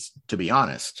matches, to be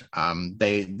honest.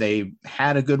 They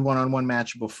had a good one-on-one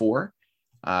match before,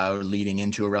 leading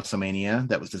into a WrestleMania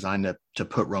that was designed to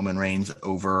put Roman Reigns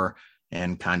over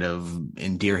and kind of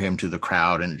endear him to the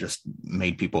crowd, and it just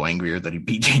made people angrier that he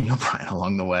beat Daniel Bryan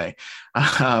along the way.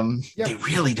 They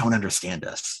really don't understand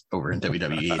us over in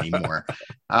WWE anymore.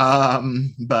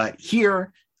 But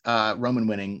here, Roman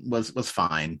winning was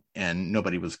fine, and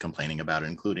nobody was complaining about it,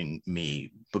 including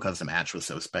me, because the match was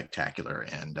so spectacular.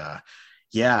 And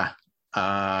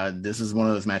this is one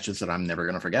of those matches that I'm never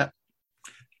going to forget.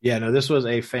 Yeah, no, this was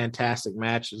a fantastic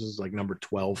match. This is like number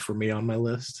 12 for me on my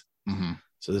list. Mm-hmm.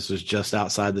 So this was just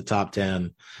outside the top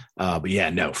 10. But yeah,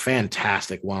 no,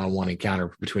 fantastic one-on-one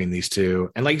encounter between these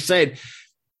two. And like you said,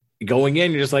 going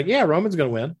in, you're just like, yeah, Roman's going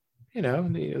to win.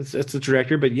 It's the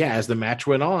trajectory. But yeah, as the match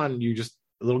went on, you just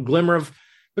a little glimmer of,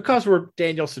 because we're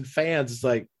Danielson fans, it's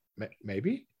like,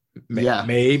 maybe. But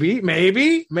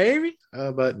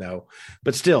no.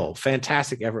 But still,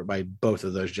 fantastic effort by both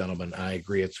of those gentlemen. I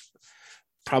agree. It's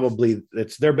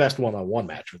their best one-on-one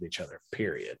match with each other,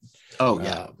 period. Oh,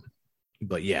 yeah.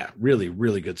 But yeah, really,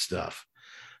 really good stuff.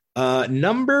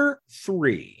 Number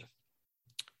 3,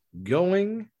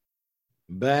 going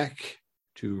back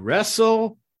to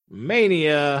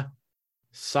WrestleMania,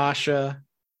 Sasha,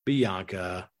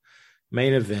 Bianca,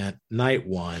 main event, night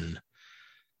 1.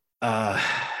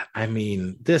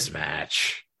 This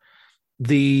match,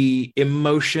 the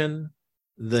emotion,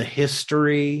 the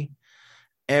history,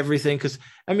 everything. Because,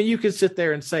 you could sit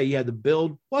there and say, yeah, the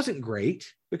build wasn't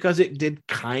great, because it did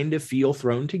kind of feel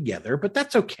thrown together, but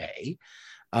that's okay.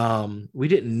 We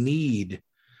didn't need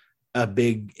a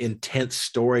big intense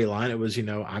storyline. It was,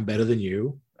 I'm better than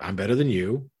you. I'm better than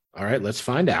you. All right, let's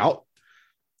find out.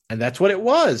 And that's what it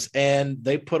was. And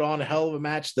they put on a hell of a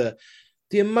match. The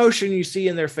emotion you see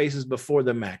in their faces before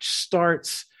the match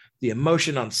starts, the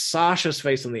emotion on Sasha's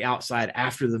face on the outside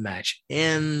after the match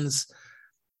ends.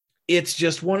 It's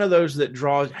just one of those that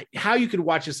draws. How you could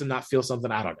watch this and not feel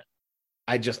something, I don't know.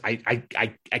 I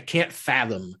can't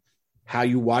fathom how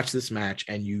you watch this match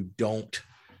and you don't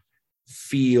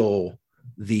feel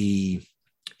the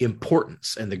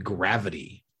importance and the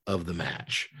gravity of the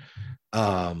match.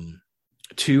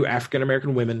 Two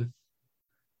African-American women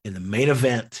in the main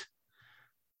event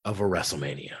of a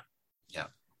WrestleMania. Yeah.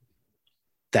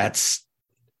 That's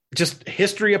just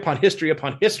history upon history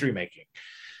upon history making.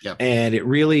 Yep. And it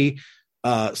really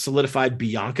solidified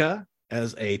Bianca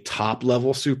as a top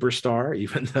level superstar,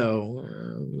 even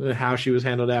though how she was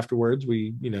handled afterwards,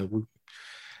 WWE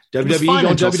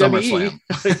going WWE.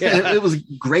 Yeah. It was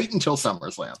great until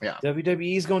SummerSlam. Yeah.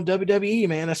 WWE's going WWE,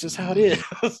 man. That's just how it is.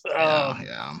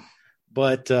 Yeah.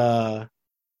 But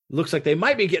looks like they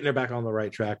might be getting her back on the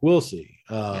right track. We'll see.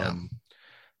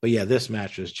 But yeah, this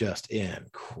match was just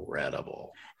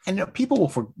incredible. And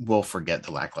people will forget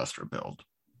the lackluster build.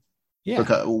 Yeah.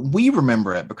 Because we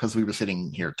remember it because we were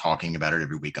sitting here talking about it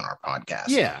every week on our podcast.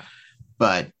 Yeah.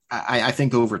 But I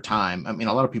think over time, a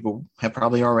lot of people have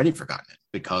probably already forgotten it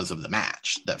because of the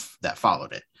match that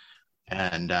followed it.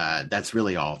 And that's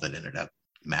really all that ended up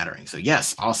mattering. So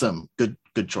yes, awesome. Good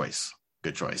choice.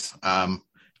 Good choice.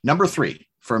 Number 3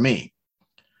 for me,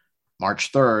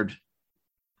 March 3rd,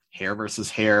 hair versus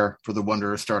hair for the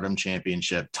Wonder of Stardom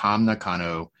Championship, Tam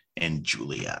Nakano and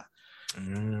Giulia.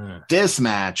 This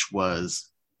match was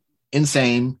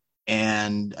insane.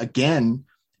 And again,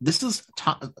 this is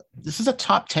a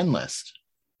top 10 list.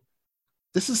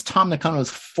 This is Tam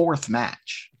Nakano's 4th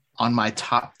match on my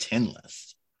top 10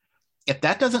 list. If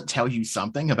that doesn't tell you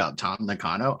something about Tam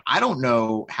Nakano, I don't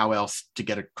know how else to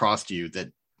get across to you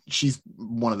that she's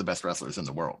one of the best wrestlers in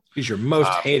the world. She's your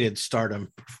most hated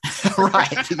Stardom.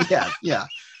 Right. Yeah.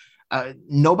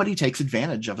 Nobody takes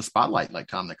advantage of a spotlight like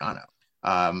Tam Nakano.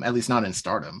 At least not in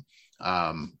Stardom.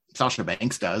 Sasha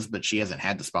Banks does, but she hasn't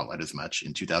had the spotlight as much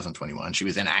in 2021. She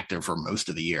was inactive for most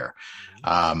of the year.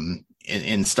 Momo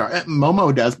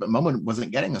does, but Momo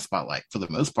wasn't getting a spotlight for the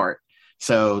most part.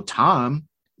 So Tom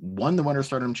won the Wonder of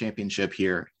Stardom Championship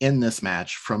here in this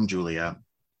match from Giulia.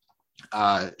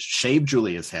 Shaved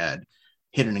Giulia's head,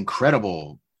 hit an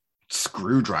incredible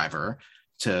screwdriver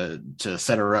to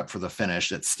set her up for the finish.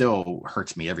 That still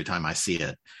hurts me every time I see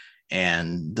it.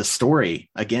 And the story,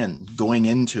 again, going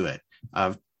into it,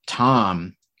 of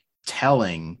Tom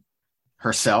telling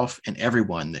herself and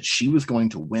everyone that she was going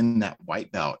to win that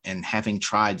white belt, and having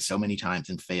tried so many times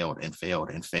and failed,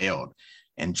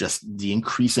 and just the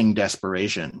increasing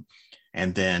desperation,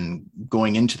 and then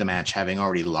going into the match having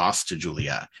already lost to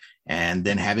Giulia, and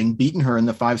then having beaten her in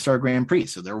the 5-star Grand Prix.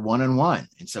 So they're 1-1.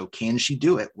 And so can she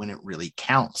do it when it really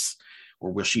counts,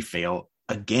 or will she fail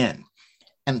again?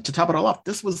 And to top it all off,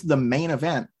 this was the main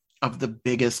event of the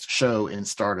biggest show in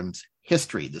Stardom's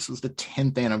history. This was the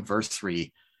 10th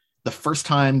anniversary, the first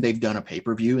time they've done a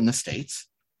pay-per-view in the States.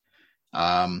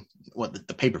 The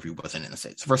pay-per-view wasn't in the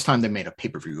States. The first time they made a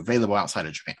pay-per-view available outside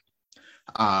of Japan.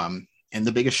 And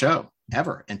the biggest show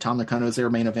ever. And Tam Nakano is there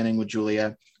main eventing with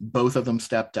Giulia. Both of them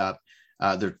stepped up.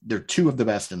 They're two of the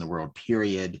best in the world,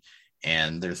 period.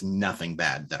 And there's nothing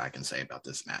bad that I can say about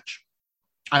this match.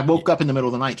 I woke up in the middle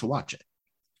of the night to watch it.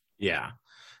 Yeah.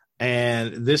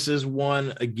 And this is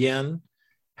one, again,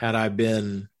 had I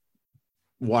been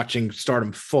watching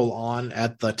Stardom full on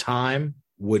at the time,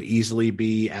 would easily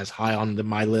be as high on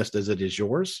my list as it is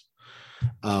yours.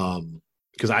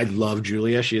 Because I love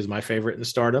Giulia. She is my favorite in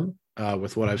Stardom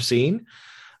with what I've seen.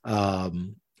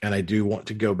 And I do want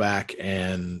to go back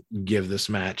and give this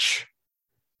match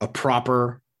a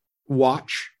proper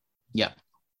watch. Yeah.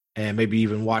 And maybe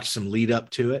even watch some lead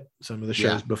up to it, some of the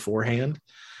shows beforehand.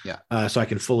 Yeah. So I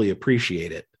can fully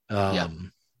appreciate it.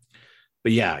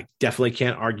 But yeah, I definitely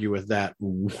can't argue with that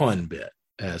one bit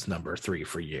as number 3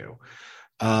 for you.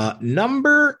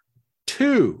 Number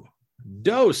 2,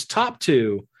 Dose, top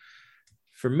 2.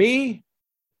 For me,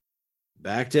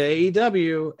 back to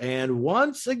AEW. And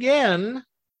once again,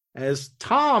 as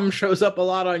Tom shows up a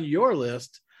lot on your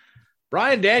list,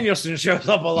 Bryan Danielson shows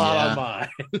up a lot on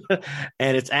mine.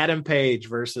 And it's Adam Page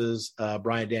versus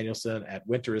Bryan Danielson at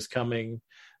Winter is Coming,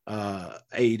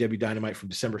 AEW Dynamite from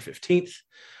December 15th.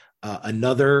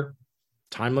 Another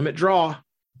time limit draw.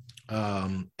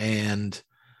 And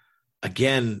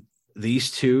again,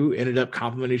 these two ended up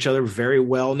complementing each other very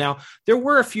well. Now, there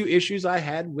were a few issues I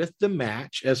had with the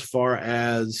match as far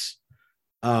as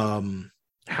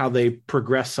how they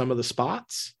progressed some of the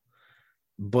spots,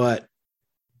 but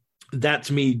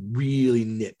that's me really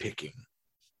nitpicking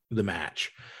the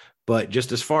match. But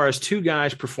just as far as two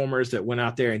guys, performers that went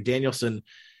out there, and Danielson,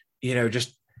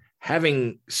 just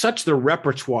having such the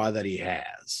repertoire that he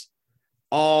has,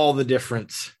 all the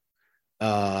different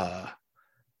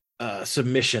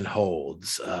submission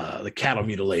holds, the cattle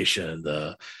mutilation,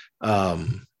 the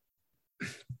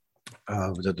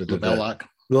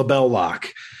label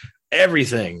lock,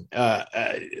 everything,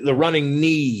 the running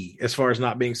knee, as far as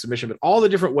not being submission, but all the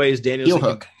different ways Danielson heel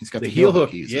hook. He's got the heel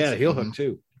hook. Yeah, heel hook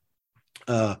too.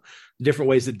 Different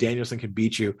ways that Danielson can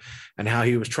beat you, and how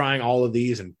he was trying all of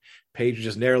these, and Page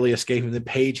just narrowly escaping. The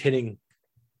Page hitting,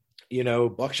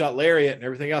 buckshot lariat and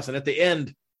everything else. And at the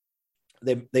end,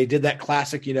 they did that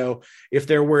classic. If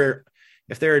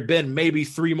there had been maybe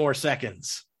 3 more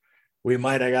seconds, we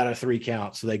might have got a 3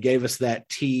 count. So they gave us that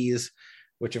tease,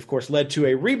 which of course led to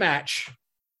a rematch,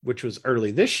 which was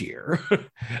early this year,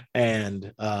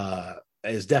 and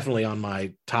is definitely on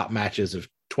my top matches of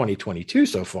 2022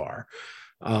 so far,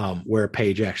 where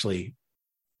Page actually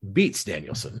beats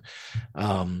Danielson.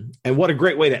 And what a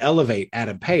great way to elevate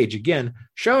Adam Page, again,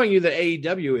 showing you that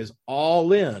AEW is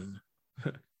all in,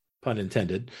 pun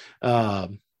intended,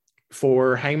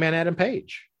 for Hangman Adam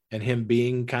Page, and him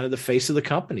being kind of the face of the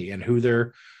company and who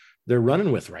they're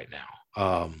running with right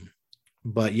now.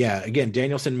 But yeah, again,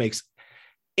 Danielson makes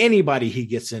anybody he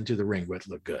gets into the ring with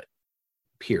look good,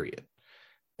 period.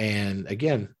 And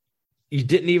again, you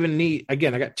didn't even need,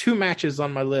 again, I got 2 matches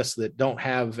on my list that don't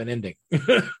have an ending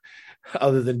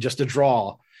other than just a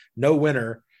draw, no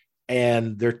winner.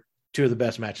 And they're 2 of the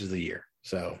best matches of the year.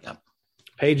 So yep.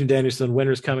 Page and Danielson,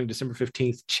 winners coming December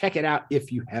 15th. Check it out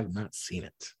if you have not seen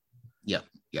it. Yep.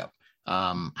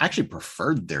 I actually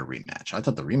preferred their rematch. I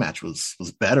thought the rematch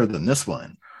was better than this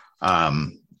one.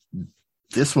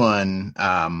 This one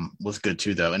was good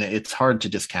too, though. And it's hard to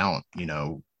discount,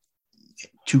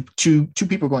 two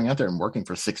people going out there and working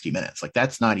for 60 minutes. Like,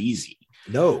 that's not easy.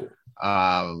 No.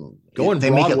 Going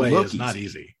Broadway is not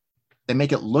easy. They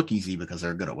make it look easy because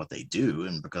they're good at what they do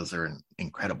and because they're in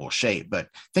incredible shape. But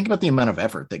think about the amount of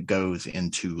effort that goes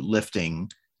into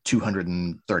lifting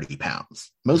 230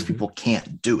 pounds. Most people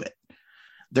can't do it.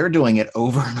 They're doing it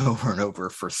over and over and over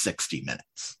for 60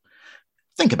 minutes.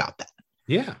 Think about that.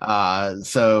 Yeah.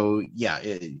 So yeah,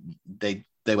 they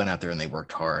went out there and they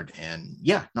worked hard, and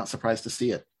yeah, not surprised to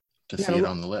see it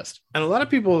on the list. And a lot of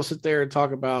people sit there and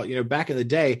talk about, back in the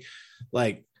day,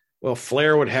 like, well,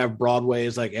 Flair would have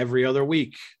Broadways like every other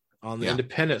week on the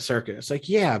independent circuit. It's like,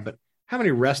 yeah, but how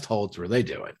many rest holds were they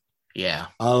doing? Yeah.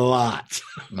 A lot.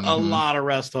 A lot of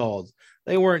rest holds.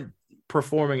 They weren't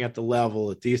performing at the level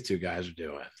that these two guys are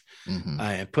doing.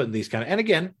 And putting these and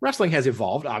again, wrestling has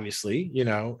evolved, obviously.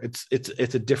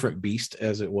 It's a different beast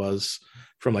as it was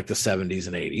from like the 70s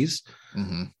and 80s.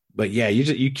 But yeah,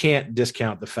 you can't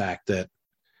discount the fact that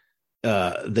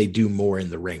they do more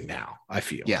in the ring now, I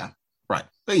feel. Yeah, right.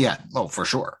 But yeah, for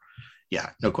sure.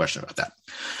 Yeah, no question about that.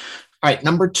 All right,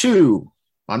 number 2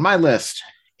 on my list,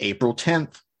 April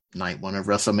 10th, night 1 of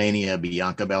WrestleMania,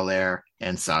 Bianca Belair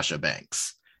and Sasha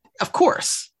Banks. Of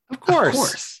course.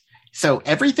 So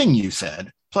everything you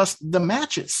said, plus the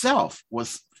match itself,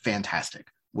 was fantastic,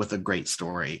 with a great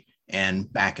story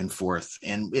and back and forth.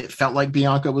 And it felt like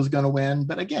Bianca was going to win,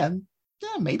 but again,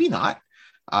 maybe not.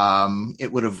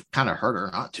 It would have kind of hurt her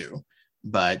not to,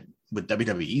 but with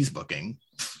WWE's booking,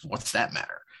 what's that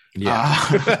matter? Yeah.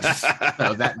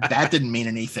 So that didn't mean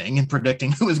anything in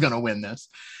predicting who was going to win this.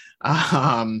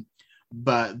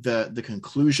 But the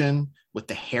conclusion with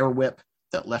the hair whip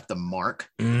that left a mark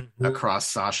across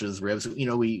Sasha's ribs.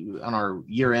 We on our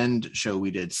year-end show, we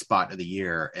did Spot of the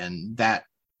Year, and that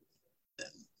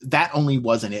only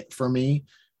wasn't it for me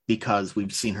because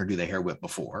we've seen her do the hair whip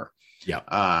before.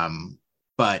 Yeah.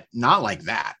 But not like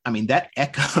that. I mean, that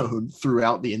echoed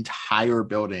throughout the entire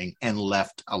building and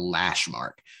left a lash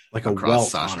mark, like a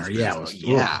welt on her.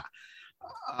 Yeah.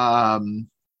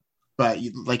 But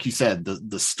like you said,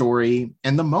 the story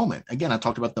and the moment, again, I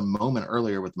talked about the moment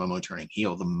earlier with Momo turning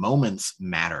heel. The moments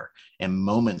matter, and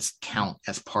moments count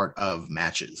as part of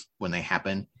matches when they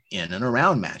happen in and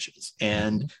around matches.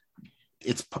 And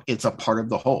it's a part of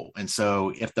the whole. And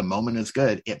so if the moment is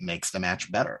good, it makes the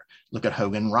match better. Look at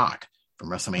Hogan Rock from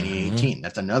WrestleMania 18.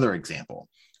 That's another example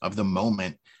of the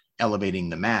moment elevating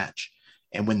the match.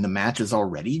 And when the match is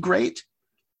already great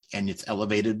and it's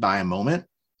elevated by a moment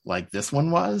like this one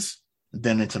was,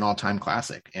 then it's an all-time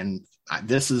classic. And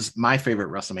this is my favorite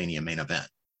WrestleMania main event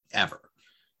ever.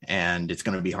 and it's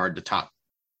going to be hard to top.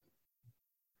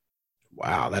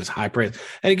 Wow, that's high praise.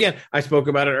 And again, I spoke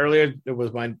about it earlier. It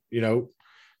was my,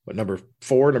 what, number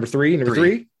 4, number 3, number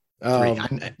 3.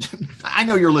 I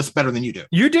know your list better than you do.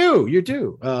 You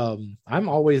do. I'm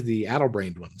always the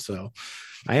addle-brained one, so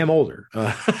I am older.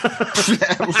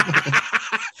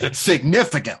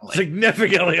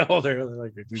 Significantly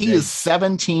older. He is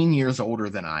 17 years older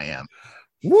than I am.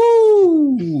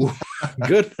 Woo!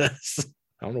 Goodness.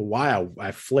 I don't know why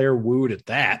I flare wooed at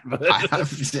that. But I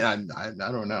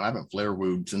don't know. I haven't flare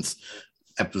wooed since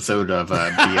episode of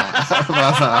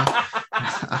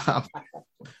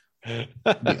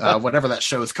whatever that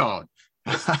show is called.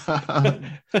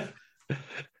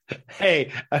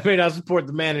 Hey, I may not support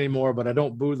the man anymore, but I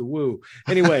don't boo the woo.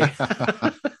 Anyway.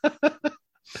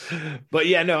 But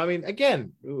yeah, no, I mean,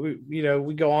 again,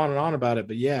 we go on and on about it,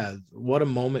 but yeah, what a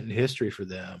moment in history for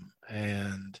them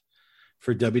and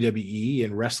for WWE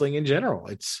and wrestling in general.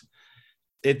 It's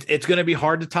going to be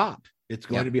hard to top. It's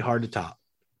going to be hard to top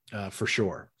for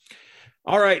sure.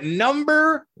 All right,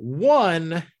 number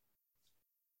 1.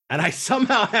 And I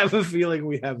somehow have a feeling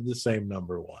we have the same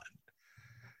number 1.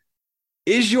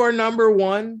 Is your number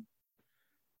 1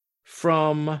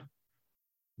 from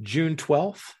June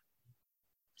 12th?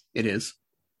 It is.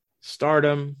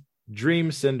 Stardom,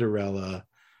 Dream Cinderella,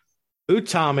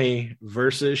 Utami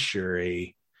versus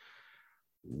Shuri.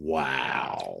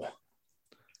 Wow.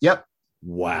 Yep.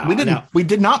 Wow. We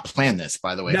did not plan this,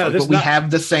 by the way. No, but we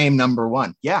have the same number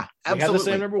 1. Yeah, absolutely. We have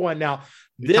the same number 1. Now,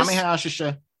 Utami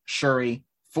Hayashishita, Shuri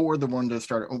for the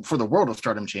World of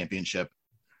Stardom Championship.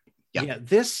 Yeah,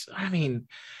 this, I mean,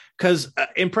 because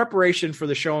in preparation for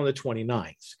the show on the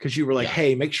 29th, because you were like,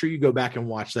 hey, make sure you go back and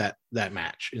watch that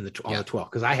match on the 12th,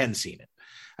 because I hadn't seen it.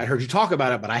 I heard you talk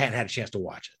about it, but I hadn't had a chance to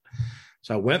watch it.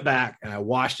 So I went back and I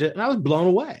watched it, and I was blown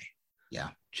away. Yeah.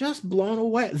 Just blown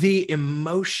away. The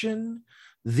emotion,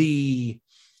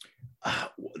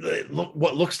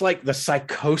 what looks like the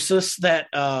psychosis that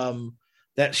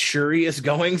Shuri is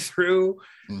going through,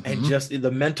 and just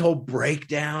the mental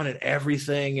breakdown and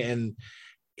everything. And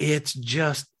it's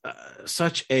just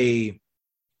such a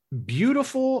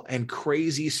beautiful and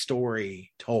crazy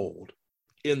story told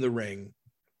in the ring.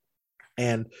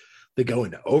 And they go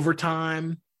into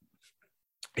overtime.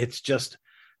 It's just,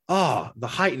 the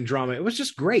heightened drama. It was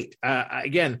just great.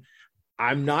 Again,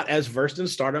 I'm not as versed in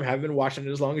Stardom, haven't been watching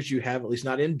it as long as you have, at least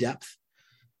not in depth.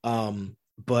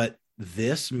 But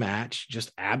this match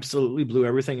just absolutely blew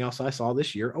everything else I saw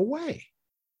this year away.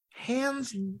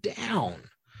 Hands down.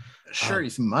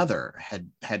 Shuri's mother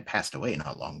had passed away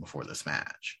not long before this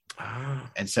match.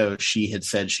 And so she had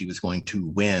said she was going to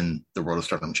win the World of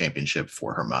Stardom Championship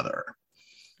for her mother.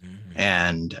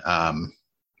 And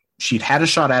she'd had a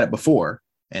shot at it before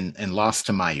and lost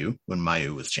to Mayu when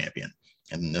Mayu was champion.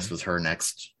 And this was her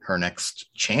next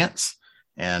chance.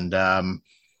 And so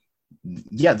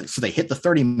they hit the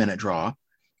 30-minute draw,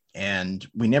 and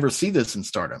we never see this in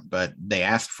Stardom, but they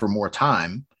asked for more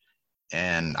time.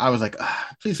 And I was like,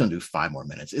 please don't do 5 more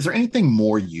minutes. Is there anything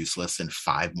more useless than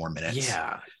 5 more minutes?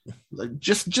 Yeah.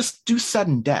 Just do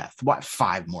sudden death. What,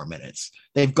 5 more minutes?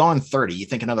 They've gone 30. You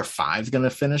think another 5 is going to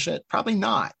finish it? Probably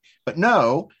not. But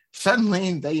no,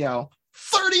 suddenly they yell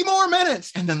 30 more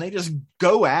minutes. And then they just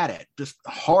go at it just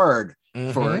hard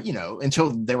for,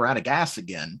 until they were out of gas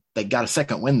again. They got a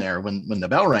second win there when the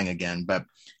bell rang again. But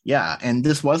yeah, and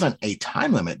this wasn't a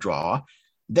time limit draw.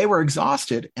 They were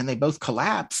exhausted and they both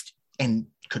collapsed and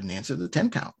couldn't answer the 10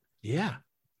 count. Yeah.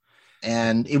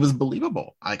 And it was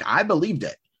believable. Like, I believed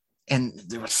it. And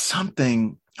there was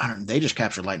something, I don't know, they just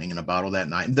captured lightning in a bottle that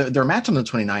night. Their match on the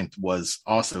 29th was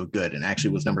also good, and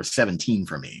actually was number 17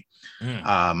 for me.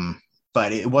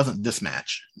 But it wasn't this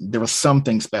match. There was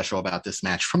something special about this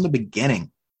match from the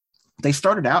beginning. They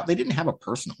started out, they didn't have a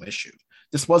personal issue.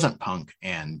 This wasn't Punk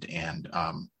and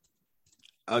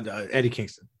Eddie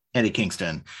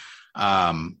Kingston.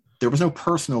 There was no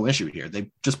personal issue here.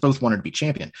 They just both wanted to be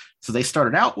champion. So they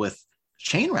started out with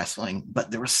chain wrestling,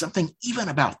 but there was something even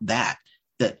about that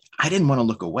I didn't want to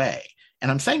look away.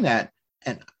 And I'm saying that,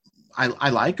 and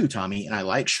I like Utami and I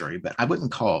like Shuri, but I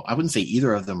wouldn't say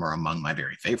either of them are among my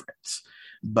very favorites.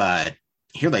 But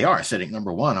here they are sitting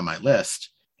number 1 on my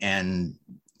list. And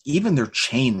even their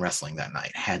chain wrestling that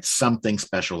night had something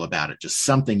special about it, just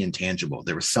something intangible.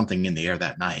 There was something in the air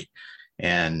that night.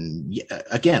 And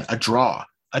again, a draw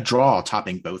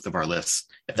topping both of our lists.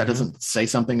 If that doesn't say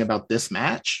something about this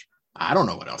match, I don't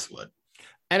know what else would.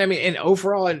 And I mean, and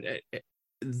overall,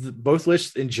 both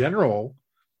lists in general,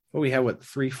 we have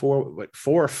 4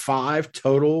 or 5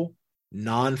 total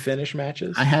non-finish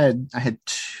matches. I had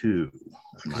 2.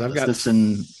 Because I've got this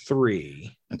in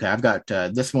 3. Okay, I've got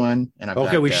this one, and I've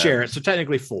got, we share it, so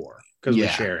technically 4 because we're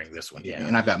Yeah. sharing this one. Yeah,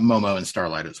 and I've got Momo and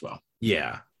Starlight as well.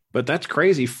 yeah, but that's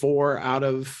crazy. 4 out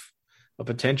of a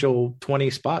potential 20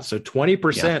 spots, so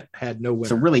 20% had no winner.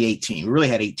 So really 18. We really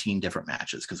had 18 different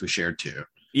matches because we shared 2.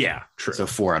 Yeah, true. So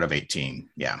 4 out of 18.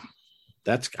 Yeah.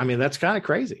 That's kind of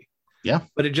crazy. Yeah.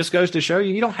 But it just goes to show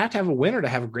you don't have to have a winner to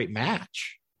have a great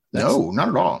match. No, not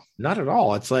at all. Not at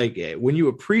all. It's like when you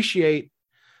appreciate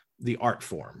the art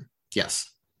form. Yes.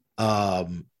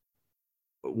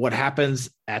 What happens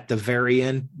at the very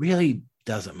end really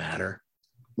doesn't matter.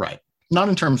 Right. Not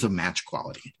in terms of match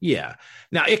quality. Yeah.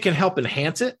 Now it can help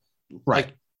enhance it. Right.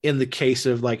 Like in the case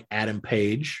of like Adam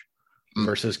Page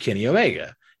versus Kenny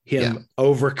Omega, him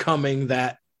overcoming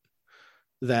that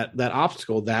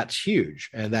obstacle, that's huge.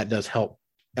 And that does help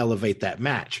elevate that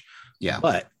match. Yeah.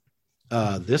 But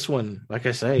this one, like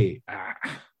I say,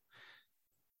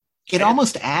 it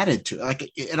almost added to, like,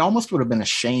 it almost would have been a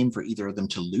shame for either of them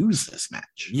to lose this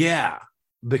match. Yeah,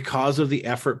 because of the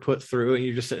effort put through, and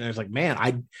you're just sitting there, it's like,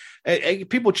 man,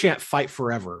 people chant "fight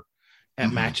forever"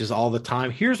 at matches all the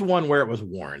time. Here's one where it was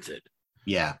warranted.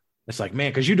 Yeah, it's like,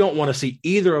 man, because you don't want to see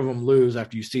either of them lose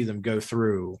after you see them go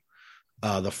through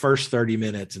the first 30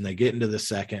 minutes and they get into the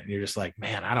second, and you're just like,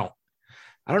 man, I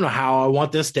don't know how I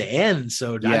want this to end.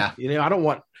 So I don't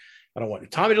want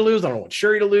Tommy to lose. I don't want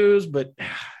Shuri to lose, but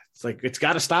it's like, it's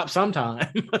got to stop sometime.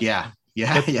 Yeah.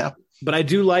 But I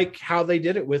do like how they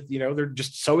did it with, they're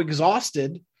just so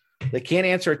exhausted. They can't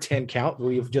answer a 10 count.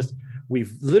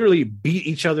 We've literally beat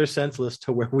each other senseless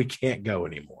to where we can't go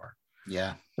anymore.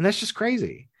 Yeah. And that's just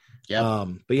crazy. Yeah.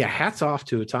 But yeah, hats off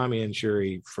to Tommy and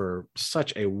Shuri for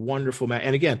such a wonderful match.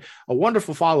 And again, a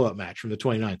wonderful follow-up match from the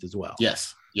 29th as well.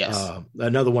 Yes.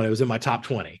 Another one. It was in my top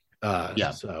 20.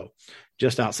 So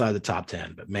just outside the top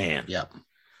 10, but man. Yeah.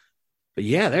 But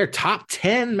yeah, they're top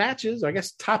 10 matches. I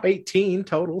guess top 18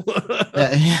 total.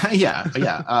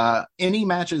 Any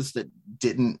matches that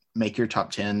didn't make your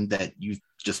top 10 that you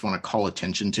just want to call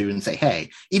attention to and say, hey,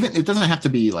 even it doesn't have to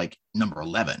be like number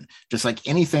 11, just like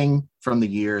anything from the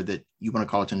year that you want to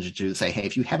call attention to, say, hey,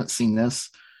 if you haven't seen this,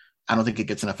 I don't think it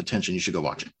gets enough attention. You should go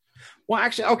watch it. Well,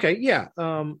 actually, okay. Yeah.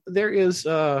 There is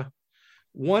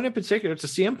one in particular. It's a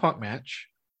CM Punk match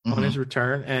on his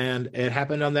return, and it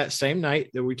happened on that same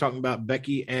night that we're talking about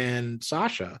Becky and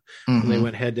Sasha when they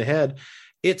went head to head.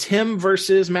 It's him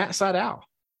versus Matt Sydal.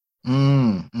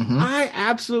 I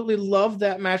absolutely love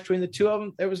that match between the two of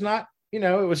them. It was not, it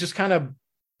was just kind of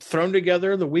thrown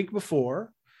together the week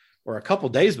before or a couple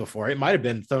days before. It might have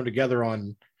been thrown together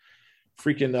on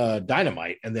freaking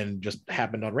Dynamite and then just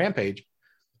happened on Rampage.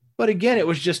 But again, it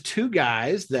was just two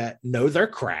guys that know their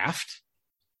craft,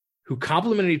 who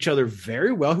complimented each other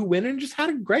very well, who went in and just had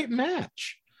a great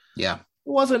match. Yeah. It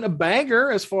wasn't a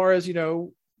banger as far as,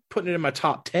 putting it in my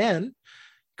top 10,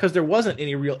 because there wasn't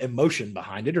any real emotion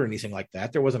behind it or anything like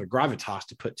that. There wasn't a gravitas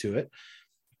to put to it.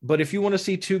 But if you want to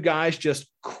see two guys just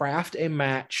craft a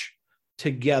match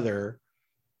together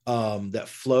that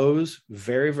flows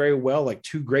very, very well, like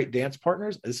two great dance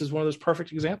partners, this is one of those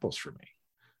perfect examples for me.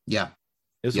 Yeah.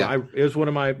 It was one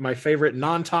of my favorite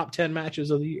non-top 10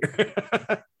 matches of the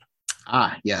year.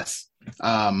 Yes.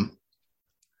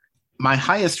 My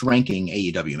highest ranking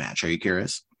AEW match. Are you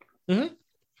curious? Mm-hmm.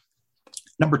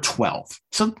 Number 12.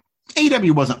 So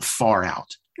AEW wasn't far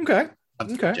out. Okay.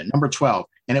 Number 12.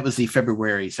 And it was the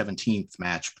February 17th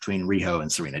match between Riho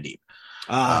and Serena Deeb.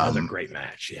 Another great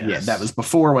match. Yes. Yeah. That was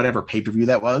before whatever pay-per-view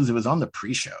that was. It was on the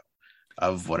pre-show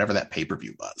of whatever that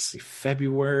pay-per-view was.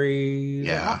 February.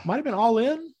 Yeah. Might have been All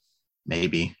In.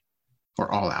 Maybe.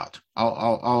 Or All Out.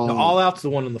 All Out's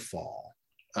the one in the fall.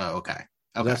 Oh, okay.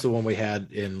 That's the one we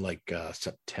had in like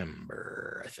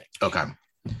September, I think. Okay.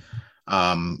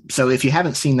 So if you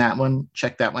haven't seen that one,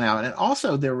 check that one out. And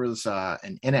also there was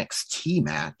an NXT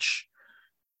match,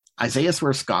 Isaiah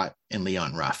Swerve Scott and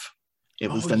Leon Ruff.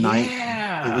 It was night.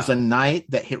 It was the night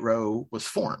that Hit Row was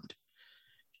formed.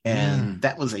 And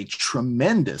that was a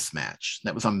tremendous match.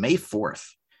 That was on May 4th.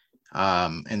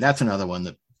 And that's another one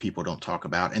that people don't talk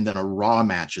about. And then a Raw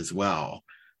match as well.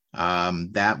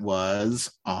 That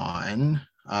was on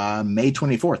May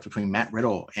 24th between Matt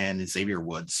Riddle and Xavier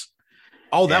Woods.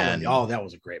 That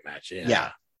was a great match. Yeah.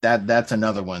 That's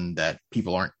another one that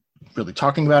people aren't really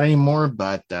talking about anymore,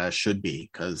 but should be,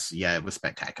 because it was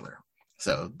spectacular.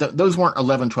 So those weren't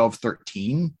 11, 12,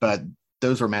 13, but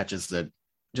those were matches that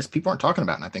just people aren't talking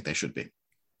about, and I think they should be.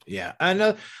 Yeah. And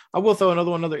I will throw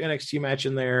another NXT match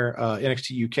in there,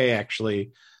 NXT UK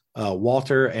actually,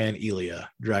 Walter and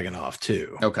Ilya Dragunov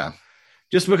too. Okay.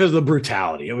 Just because of the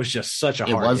brutality. It was just such a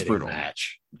hard-hitting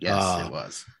match. Yes, it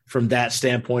was. From that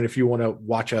standpoint, if you want to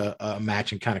watch a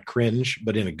match and kind of cringe,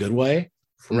 but in a good way,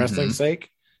 for wrestling's sake,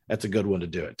 that's a good one to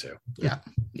do it too. Yep.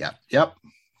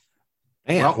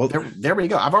 And well, there we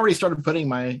go. I've already started putting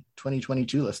my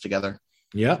 2022 list together.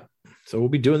 Yep. So we'll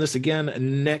be doing this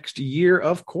again next year,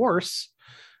 of course.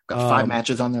 Got 5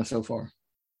 matches on there so far.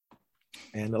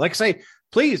 And like I say,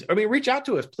 please, reach out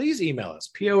to us. Please email us,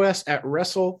 POS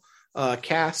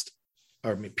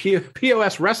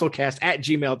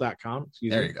WrestleCast@gmail.com.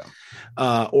 There you go.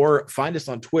 Or find us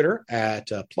on Twitter at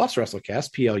Plus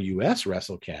WrestleCast, PLUS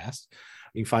WrestleCast.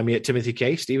 You can find me at Timothy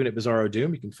K. Steven at Bizarro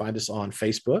Doom. You can find us on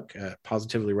Facebook at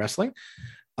Positively Wrestling.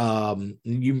 You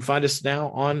can find us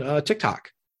now on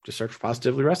TikTok. Just search for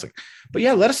Positively Wrestling. But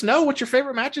yeah, let us know what your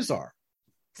favorite matches are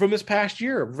from this past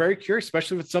year. I'm very curious,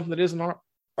 especially if it's something that isn't on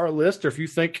our list, or if you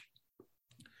think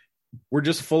we're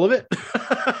just full of it.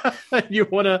 You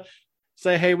want to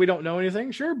say, hey, we don't know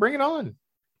anything. Sure, bring it on.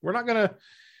 I'm not going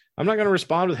to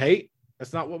respond with hate.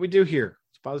 That's not what we do here.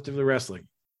 It's Positively Wrestling.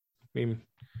 I mean,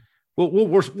 we'll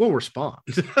respond.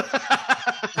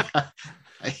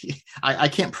 I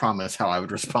can't promise how I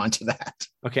would respond to that.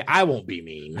 Okay, I won't be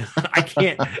mean. I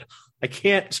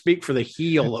can't speak for the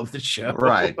heel of the show.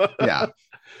 Right. Yeah.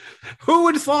 Who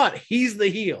would have thought he's the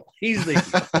heel? He's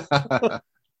the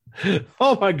heel.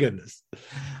 Oh my goodness.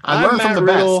 I learned from the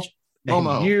best.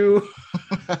 And you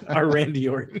are Randy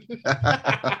Orton.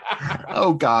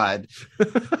 Oh God.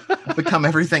 I've become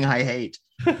everything I hate.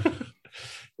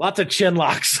 Lots of chin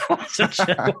locks.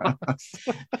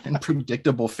 And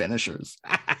predictable finishers.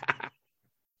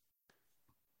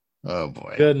 Oh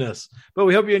boy. Goodness. But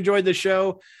we hope you enjoyed the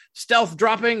show. Stealth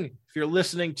dropping, if you're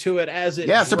listening to it as it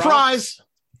drops. Surprise.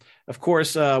 Of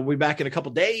course, we'll be back in a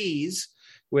couple days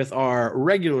with our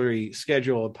regularly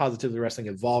scheduled Positively Wrestling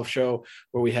Evolve show,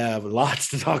 where we have lots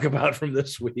to talk about from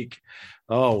this week.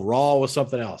 Oh, Raw was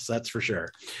something else, that's for sure.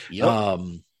 Yep.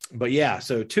 But yeah,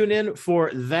 so tune in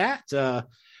for that.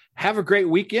 Have a great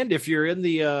weekend. If you're in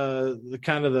the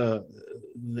kind of the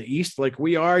east like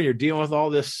we are, you're dealing with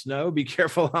all this snow, be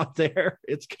careful out there.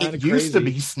 It's kind of crazy. It used to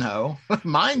be snow.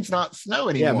 Mine's not snow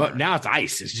anymore. Yeah, but now it's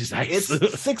ice. It's just ice.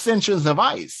 It's 6 inches of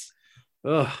ice.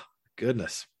 Oh,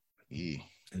 goodness. Yeah.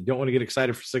 And don't want to get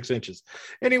excited for 6 inches.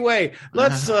 Anyway,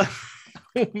 let's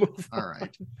move all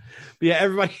right. But yeah,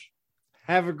 everybody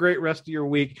have a great rest of your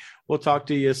week. We'll talk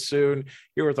to you soon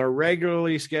here with our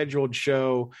regularly scheduled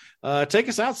show. Take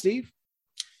us out, Steve.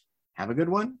 Have a good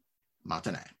one.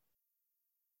 Matane.